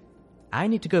me. "I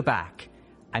need to go back.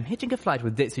 I'm hitching a flight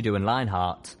with Ditsy-Doo and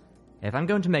Lionheart. If I'm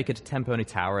going to make it to Tempony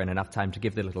Tower in enough time to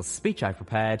give the little speech I've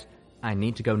prepared, I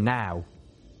need to go now."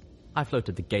 I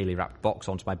floated the gaily wrapped box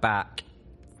onto my back.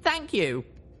 "Thank you."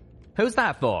 "Who's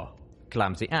that for?"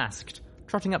 Calamity asked,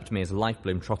 trotting up to me as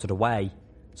Lifebloom trotted away,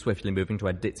 swiftly moving to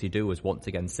where Ditsy-Doo was once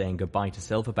again saying goodbye to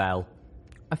Silverbell.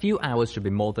 A few hours should be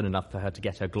more than enough for her to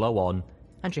get her glow on,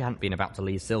 and she hadn't been about to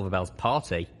leave Silverbell's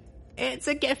party. "It's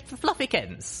a gift for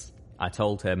Fluffykins," I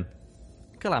told him.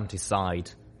 Calamity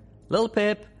sighed. "Lil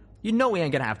Pip, you know we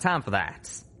ain't gonna have time for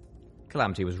that."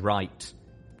 Calamity was right.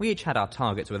 We each had our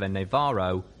targets within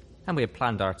Navarro, and we had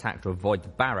planned our attack to avoid the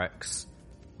barracks.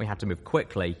 We had to move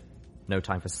quickly. No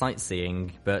time for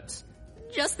sightseeing, but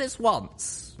 "Just this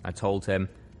once," I told him.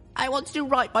 "I want to do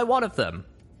right by one of them."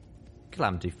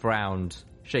 Calamity frowned,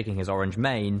 shaking his orange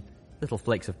mane. Little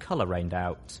flakes of colour rained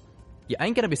out. "You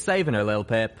ain't gonna be saving her, Lil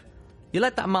Pip. You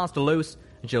let that monster loose,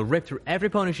 and she'll rip through every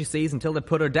pony she sees until they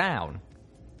put her down."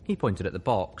 He pointed at the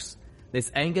box.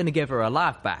 "This ain't gonna give her her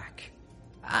life back."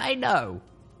 "I know,"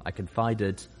 I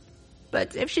confided.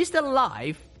 "But if she's still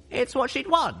alive, it's what she'd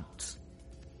want."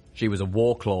 She was a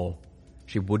Warclaw.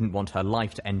 She wouldn't want her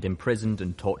life to end imprisoned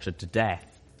and tortured to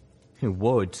death. Who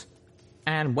would?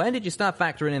 "And when did you start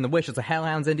factoring in the wishes of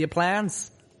hellhounds into your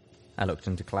plans?" I looked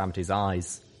into Calamity's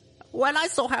eyes. "When I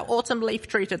saw how Autumn Leaf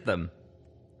treated them."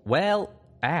 "Well,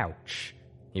 ouch."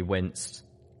 He winced.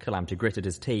 Calamity gritted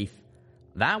his teeth.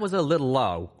 "That was a little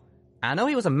low. I know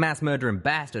he was a mass-murdering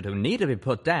bastard who needed to be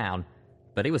put down,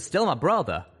 but he was still my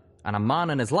brother, and I'm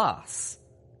mourning his loss."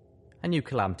 I knew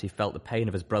Calamity felt the pain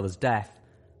of his brother's death,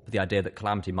 but the idea that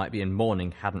Calamity might be in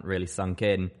mourning hadn't really sunk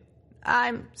in.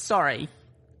 "I'm sorry,"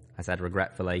 I said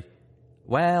regretfully.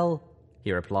 "Well,"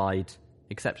 he replied,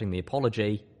 accepting the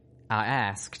apology, I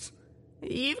asked.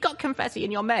 You've got confetti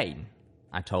in your mane,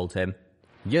 I told him.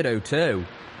 You do too.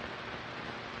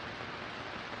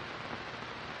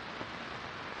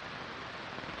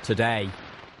 Today.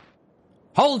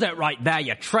 Hold it right there,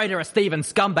 you traitorous thief and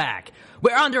scumbag!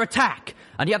 We're under attack,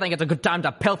 and you think it's a good time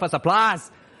to pilfer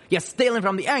supplies? You're stealing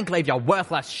from the Enclave, you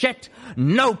worthless shit!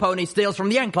 No pony steals from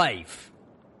the Enclave!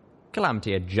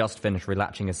 Calamity had just finished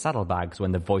relatching his saddlebags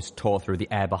when the voice tore through the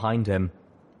air behind him.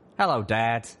 Hello,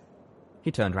 Dad.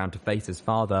 He turned round to face his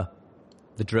father.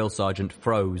 The drill sergeant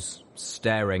froze,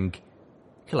 staring.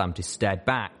 Calamity stared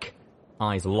back,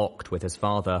 eyes locked with his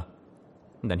father.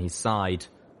 And then he sighed.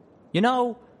 You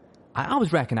know, I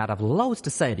always reckoned I'd have loads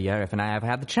to say to you if I ever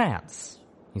had the chance,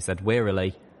 he said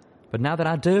wearily. But now that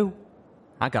I do,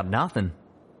 I got nothing.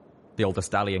 The older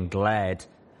stallion glared.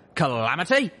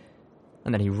 Calamity?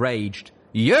 And then he raged.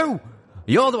 You're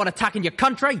the one attacking your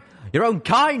country, your own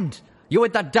kind. You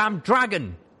with that damn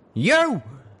dragon. You!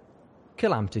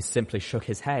 Calamity simply shook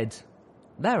his head.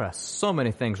 There are so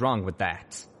many things wrong with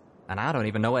that, and I don't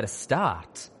even know where to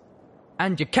start.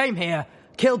 And you came here,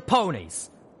 killed ponies.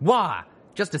 Why?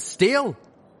 Just to steal?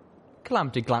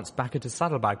 Calamity glanced back at his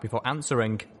saddlebag before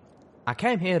answering. I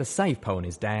came here to save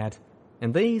ponies, Dad.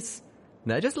 And these?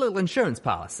 They're just a little insurance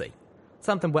policy.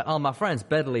 Something where all my friends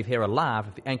better leave here alive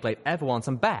if the Enclave ever wants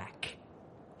them back.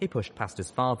 He pushed past his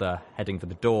father, heading for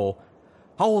the door.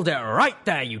 Hold it right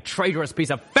there, you traitorous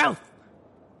piece of filth!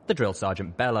 The drill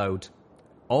sergeant bellowed.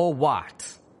 Or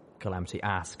what? Calamity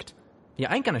asked. You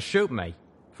ain't gonna shoot me.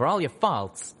 For all your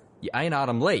faults, you ain't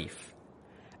Autumn Leaf.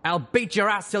 I'll beat your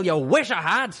ass till you wish I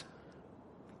had!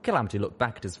 Calamity looked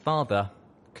back at his father,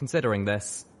 considering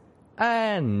this.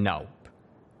 Nope.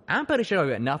 I'm pretty sure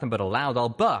you got nothing but a loud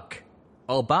old buck.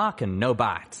 All bark and no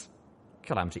bite.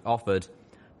 Calamity offered.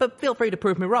 But feel free to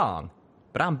prove me wrong.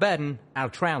 But I'm betting I'll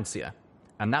trounce you.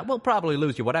 And that will probably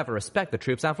lose you whatever respect the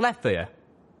troops have left for you.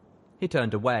 He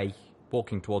turned away,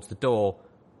 walking towards the door.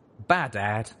 Bad,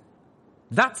 Dad.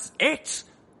 That's it!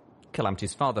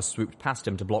 Calamity's father swooped past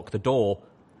him to block the door.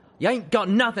 You ain't got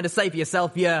nothing to say for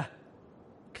yourself, you...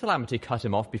 Calamity cut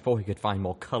him off before he could find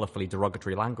more colourfully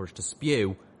derogatory language to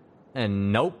spew.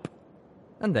 And nope.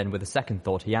 And then with a second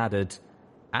thought he added,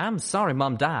 I'm sorry,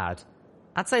 Mum, Dad.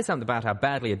 I'd say something about how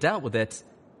badly you dealt with it,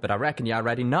 but I reckon you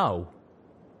already know.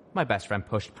 My best friend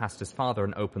pushed past his father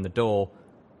and opened the door.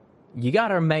 You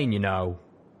gotta remain, you know,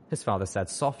 his father said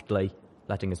softly,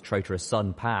 letting his traitorous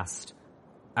son past.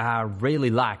 I really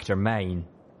liked her mane.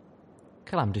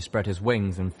 Calamity spread his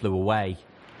wings and flew away,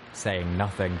 saying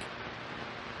nothing.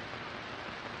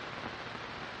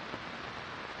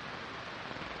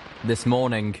 This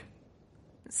morning.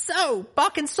 So,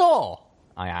 bark and saw?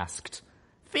 I asked.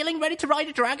 Feeling ready to ride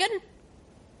a dragon?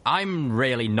 I'm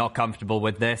really not comfortable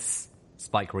with this,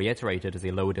 Spike reiterated as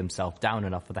he lowered himself down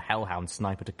enough for the hellhound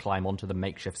sniper to climb onto the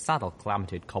makeshift saddle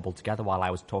Calamity had cobbled together while I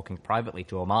was talking privately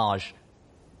to Homage.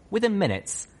 Within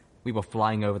minutes, we were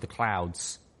flying over the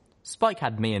clouds. Spike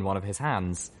had me in one of his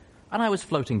hands, and I was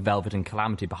floating Velvet and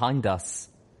Calamity behind us.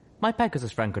 My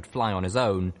Pegasus friend could fly on his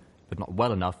own, but not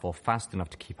well enough or fast enough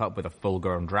to keep up with a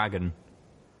full-grown dragon.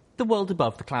 The world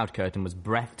above the cloud curtain was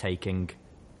breathtaking.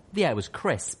 The air was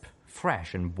crisp,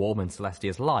 fresh and warm in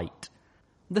Celestia's light.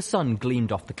 The sun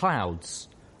gleamed off the clouds,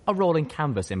 a rolling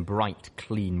canvas in bright,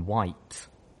 clean white.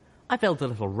 I felt a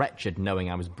little wretched knowing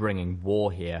I was bringing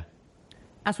war here.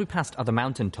 As we passed other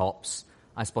mountain tops,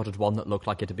 I spotted one that looked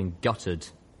like it had been gutted.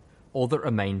 All that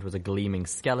remained was a gleaming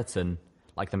skeleton,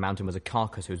 like the mountain was a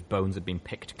carcass whose bones had been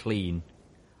picked clean.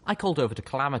 I called over to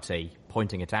Calamity,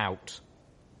 pointing it out.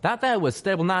 That there was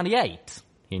Stable 98,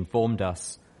 he informed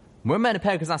us. We're many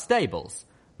Pegasus stables.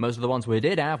 Most of the ones we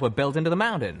did have were built into the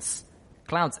mountains.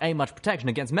 Clouds ain't much protection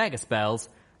against mega spells,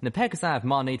 and the Pegasus have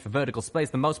more need for vertical space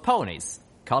than most ponies,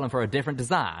 calling for a different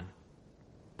design.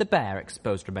 The bare,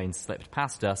 exposed remains slipped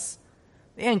past us.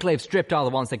 The Enclave stripped all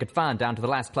the ones they could find down to the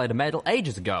last plate of metal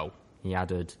ages ago, he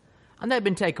added, and they've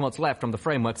been taking what's left from the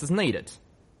frameworks as needed.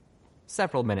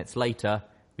 Several minutes later,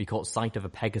 we caught sight of a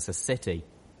Pegasus city.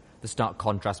 The stark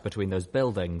contrast between those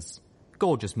buildings,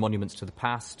 gorgeous monuments to the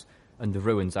past, and the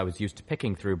ruins I was used to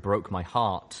picking through broke my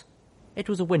heart. It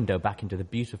was a window back into the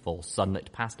beautiful,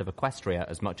 sunlit past of Equestria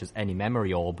as much as any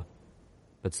memory orb.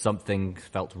 But something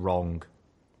felt wrong.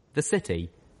 The city,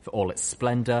 for all its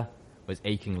splendour, was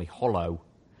achingly hollow.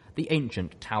 The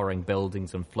ancient, towering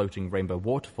buildings and floating rainbow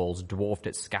waterfalls dwarfed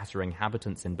its scattering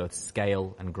inhabitants in both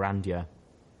scale and grandeur.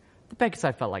 The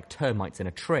Pegasus felt like termites in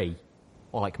a tree,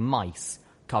 or like mice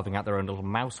carving out their own little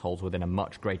mouse holes within a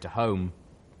much greater home.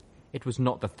 It was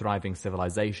not the thriving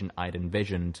civilization I'd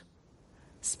envisioned.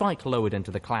 Spike lowered into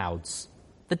the clouds,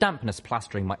 the dampness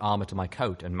plastering my armour to my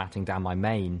coat and matting down my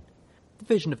mane,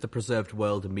 The vision of the preserved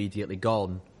world immediately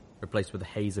gone, replaced with a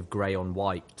haze of grey on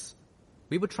white.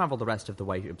 We would travel the rest of the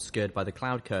way obscured by the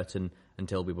cloud curtain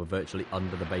until we were virtually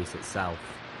under the base itself.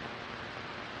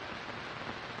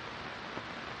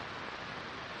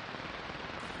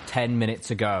 "10 minutes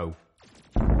ago."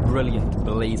 Brilliant,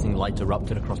 blazing light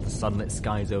erupted across the sunlit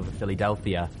skies over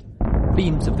Philadelphia.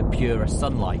 Beams of the purest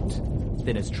sunlight,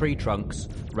 thin as tree trunks,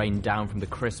 rained down from the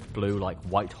crisp blue like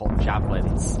white-hot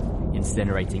javelins,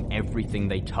 incinerating everything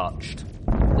they touched.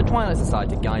 The Twilight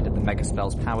Society guided the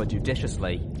Megaspell's power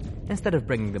judiciously. Instead of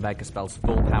bringing the Megaspell's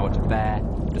full power to bear,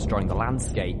 destroying the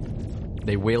landscape,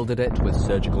 they wielded it with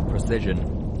surgical precision.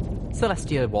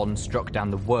 Celestia 1 struck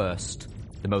down the worst,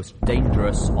 the most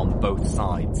dangerous on both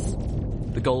sides.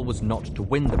 The goal was not to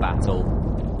win the battle,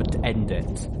 but to end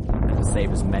it, and to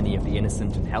save as many of the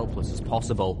innocent and helpless as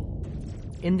possible.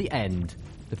 In the end,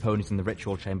 the ponies in the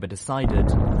ritual chamber decided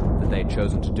that they had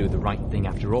chosen to do the right thing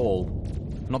after all.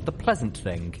 Not the pleasant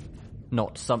thing,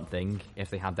 not something, if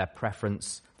they had their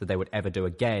preference, that they would ever do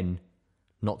again,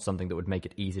 not something that would make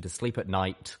it easy to sleep at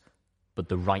night, but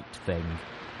the right thing.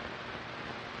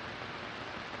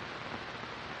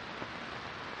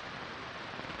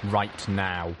 Right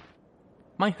now.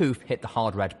 My hoof hit the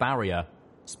hard red barrier,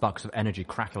 sparks of energy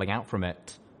crackling out from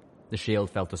it. The shield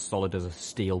felt as solid as a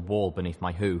steel wall beneath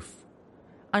my hoof.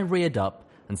 I reared up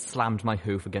and slammed my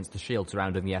hoof against the shield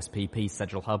surrounding the SPP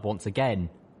central hub once again,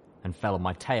 and fell on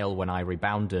my tail when I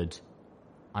rebounded.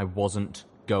 I wasn't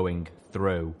going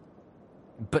through.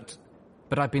 But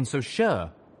I'd been so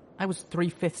sure. I was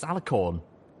 3/5 alicorn.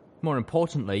 More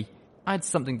importantly, I had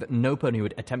something that no pony who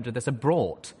had attempted this had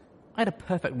brought. I had a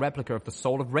perfect replica of the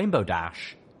soul of Rainbow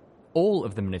Dash. All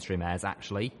of the military mares,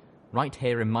 actually, right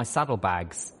here in my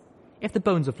saddlebags. If the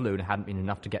bones of Luna hadn't been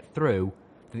enough to get through,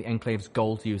 then the Enclave's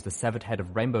goal to use the severed head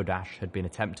of Rainbow Dash had been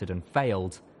attempted and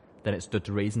failed, then it stood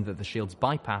to reason that the shield's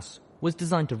bypass was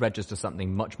designed to register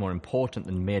something much more important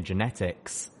than mere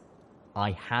genetics.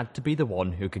 I had to be the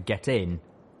one who could get in.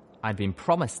 I'd been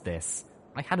promised this.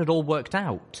 I had it all worked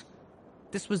out.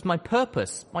 This was my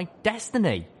purpose, my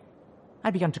destiny.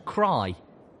 I began to cry.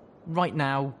 Right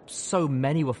now, so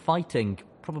many were fighting,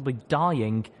 probably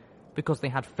dying, because they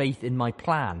had faith in my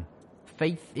plan.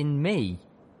 Faith in me.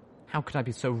 How could I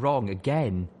be so wrong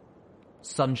again?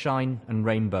 Sunshine and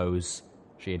rainbows,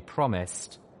 she had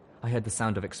promised. I heard the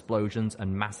sound of explosions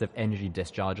and massive energy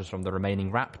discharges from the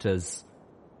remaining raptors.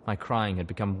 My crying had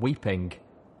become weeping.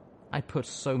 I put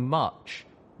so much,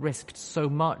 risked so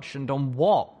much, and on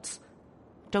what?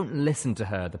 Don't listen to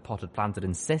her, the potted plant had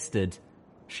insisted.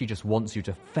 She just wants you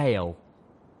to fail.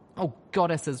 Oh,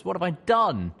 goddesses, what have I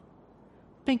done?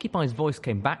 Pinkie Pie's voice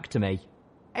came back to me.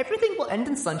 Everything will end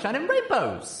in sunshine and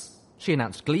rainbows, she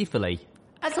announced gleefully.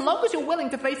 As long as you're willing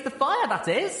to face the fire, that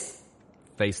is.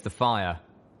 Face the fire.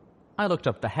 I looked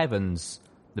up the heavens,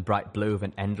 the bright blue of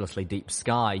an endlessly deep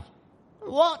sky.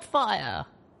 What fire?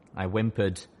 I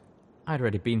whimpered. I'd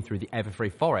already been through the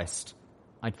Everfree Forest.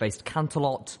 I'd faced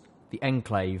Canterlot, the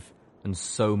Enclave, and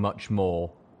so much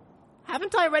more.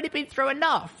 Haven't I already been through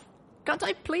enough? Can't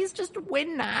I please just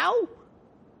win now?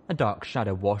 A dark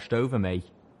shadow washed over me.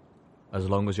 As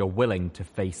long as you're willing to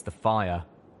face the fire.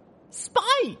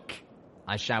 Spike!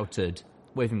 I shouted,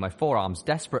 waving my forearms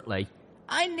desperately.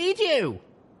 I need you!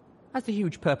 As the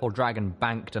huge purple dragon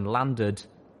banked and landed,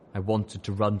 I wanted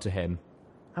to run to him.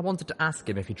 I wanted to ask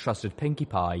him if he trusted Pinkie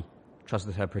Pie,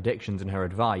 trusted her predictions and her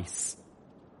advice.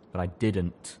 But I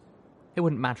didn't. It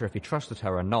wouldn't matter if he trusted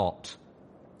her or not.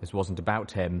 This wasn't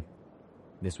about him.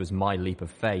 This was my leap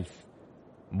of faith.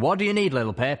 What do you need,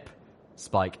 little Pip?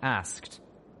 Spike asked.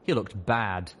 He looked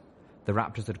bad. The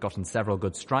raptors had gotten several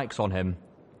good strikes on him.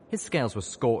 His scales were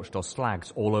scorched or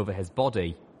slags all over his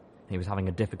body. He was having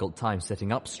a difficult time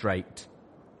sitting up straight.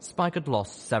 Spike had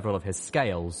lost several of his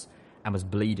scales and was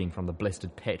bleeding from the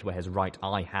blistered pit where his right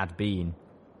eye had been.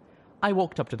 I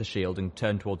walked up to the shield and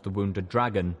turned towards the wounded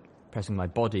dragon, pressing my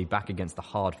body back against the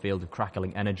hard field of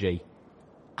crackling energy.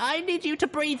 I need you to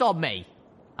breathe on me,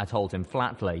 I told him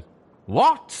flatly.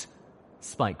 What?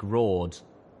 Spike roared.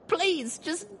 Please,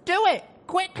 just do it,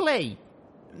 quickly.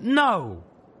 No,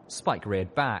 Spike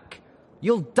reared back.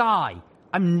 You'll die.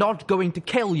 I'm not going to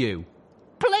kill you.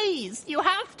 Please, you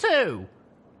have to.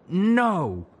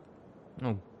 No.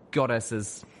 Oh,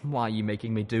 goddesses, why are you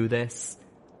making me do this?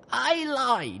 I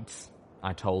lied,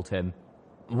 I told him.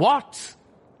 What?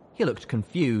 He looked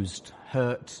confused,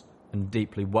 hurt, and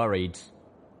deeply worried.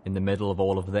 In the middle of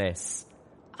all of this.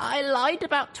 I lied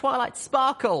about Twilight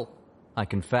Sparkle, I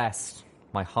confessed,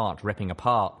 my heart ripping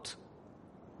apart.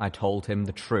 I told him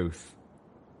the truth.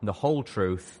 The whole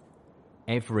truth.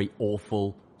 Every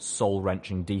awful,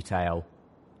 soul-wrenching detail.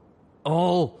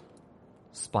 All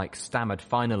Spike stammered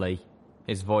finally,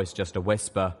 his voice just a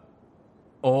whisper.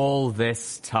 All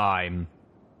this time.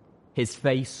 His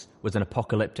face was an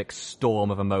apocalyptic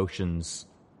storm of emotions.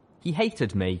 He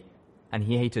hated me, and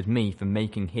he hated me for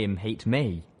making him hate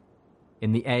me.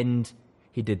 In the end,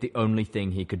 he did the only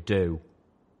thing he could do.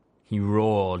 He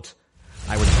roared.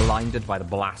 I was blinded by the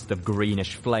blast of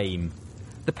greenish flame.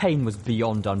 The pain was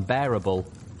beyond unbearable.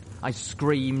 I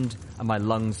screamed, and my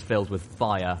lungs filled with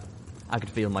fire. I could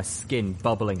feel my skin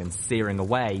bubbling and searing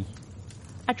away.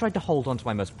 I tried to hold on to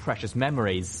my most precious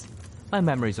memories, my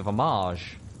memories of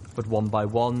Homage, but one by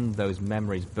one those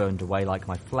memories burned away like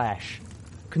my flesh,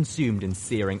 consumed in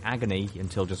searing agony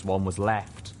until just one was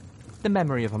left. The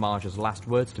memory of Homage's last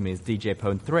words to me as DJ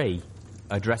Pone 3,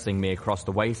 addressing me across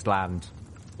the wasteland.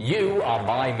 You are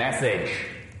my message.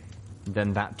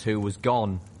 Then that too was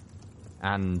gone,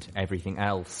 and everything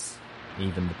else,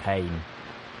 even the pain.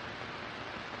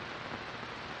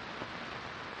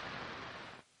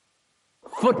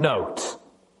 Footnote.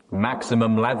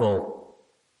 Maximum level.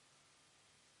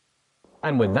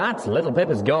 And with that, Little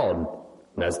Pip is gone.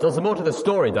 There's still some more to the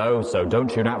story, though, so don't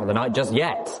tune out for the night just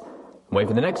yet. Wait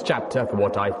for the next chapter for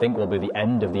what I think will be the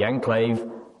end of the Enclave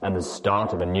and the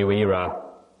start of a new era.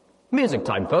 Music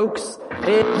time, folks.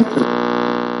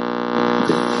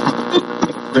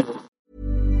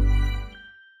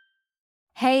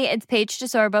 Hey, it's Paige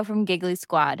DeSorbo from Giggly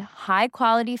Squad. High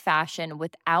quality fashion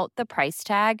without the price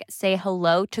tag. Say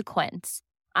hello to Quince.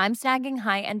 I'm snagging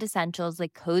high-end essentials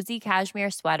like cozy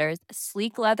cashmere sweaters,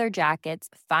 sleek leather jackets,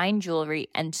 fine jewelry,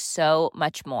 and so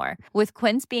much more. With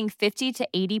Quince being 50 to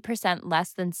 80%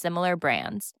 less than similar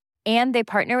brands. And they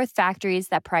partner with factories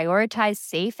that prioritize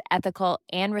safe, ethical,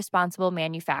 and responsible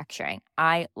manufacturing.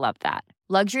 I love that.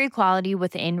 Luxury quality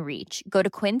within reach. Go to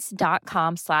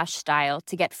quince.com/style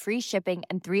to get free shipping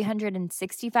and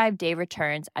 365-day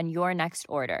returns on your next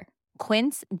order.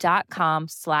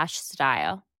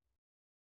 Quince.com/style.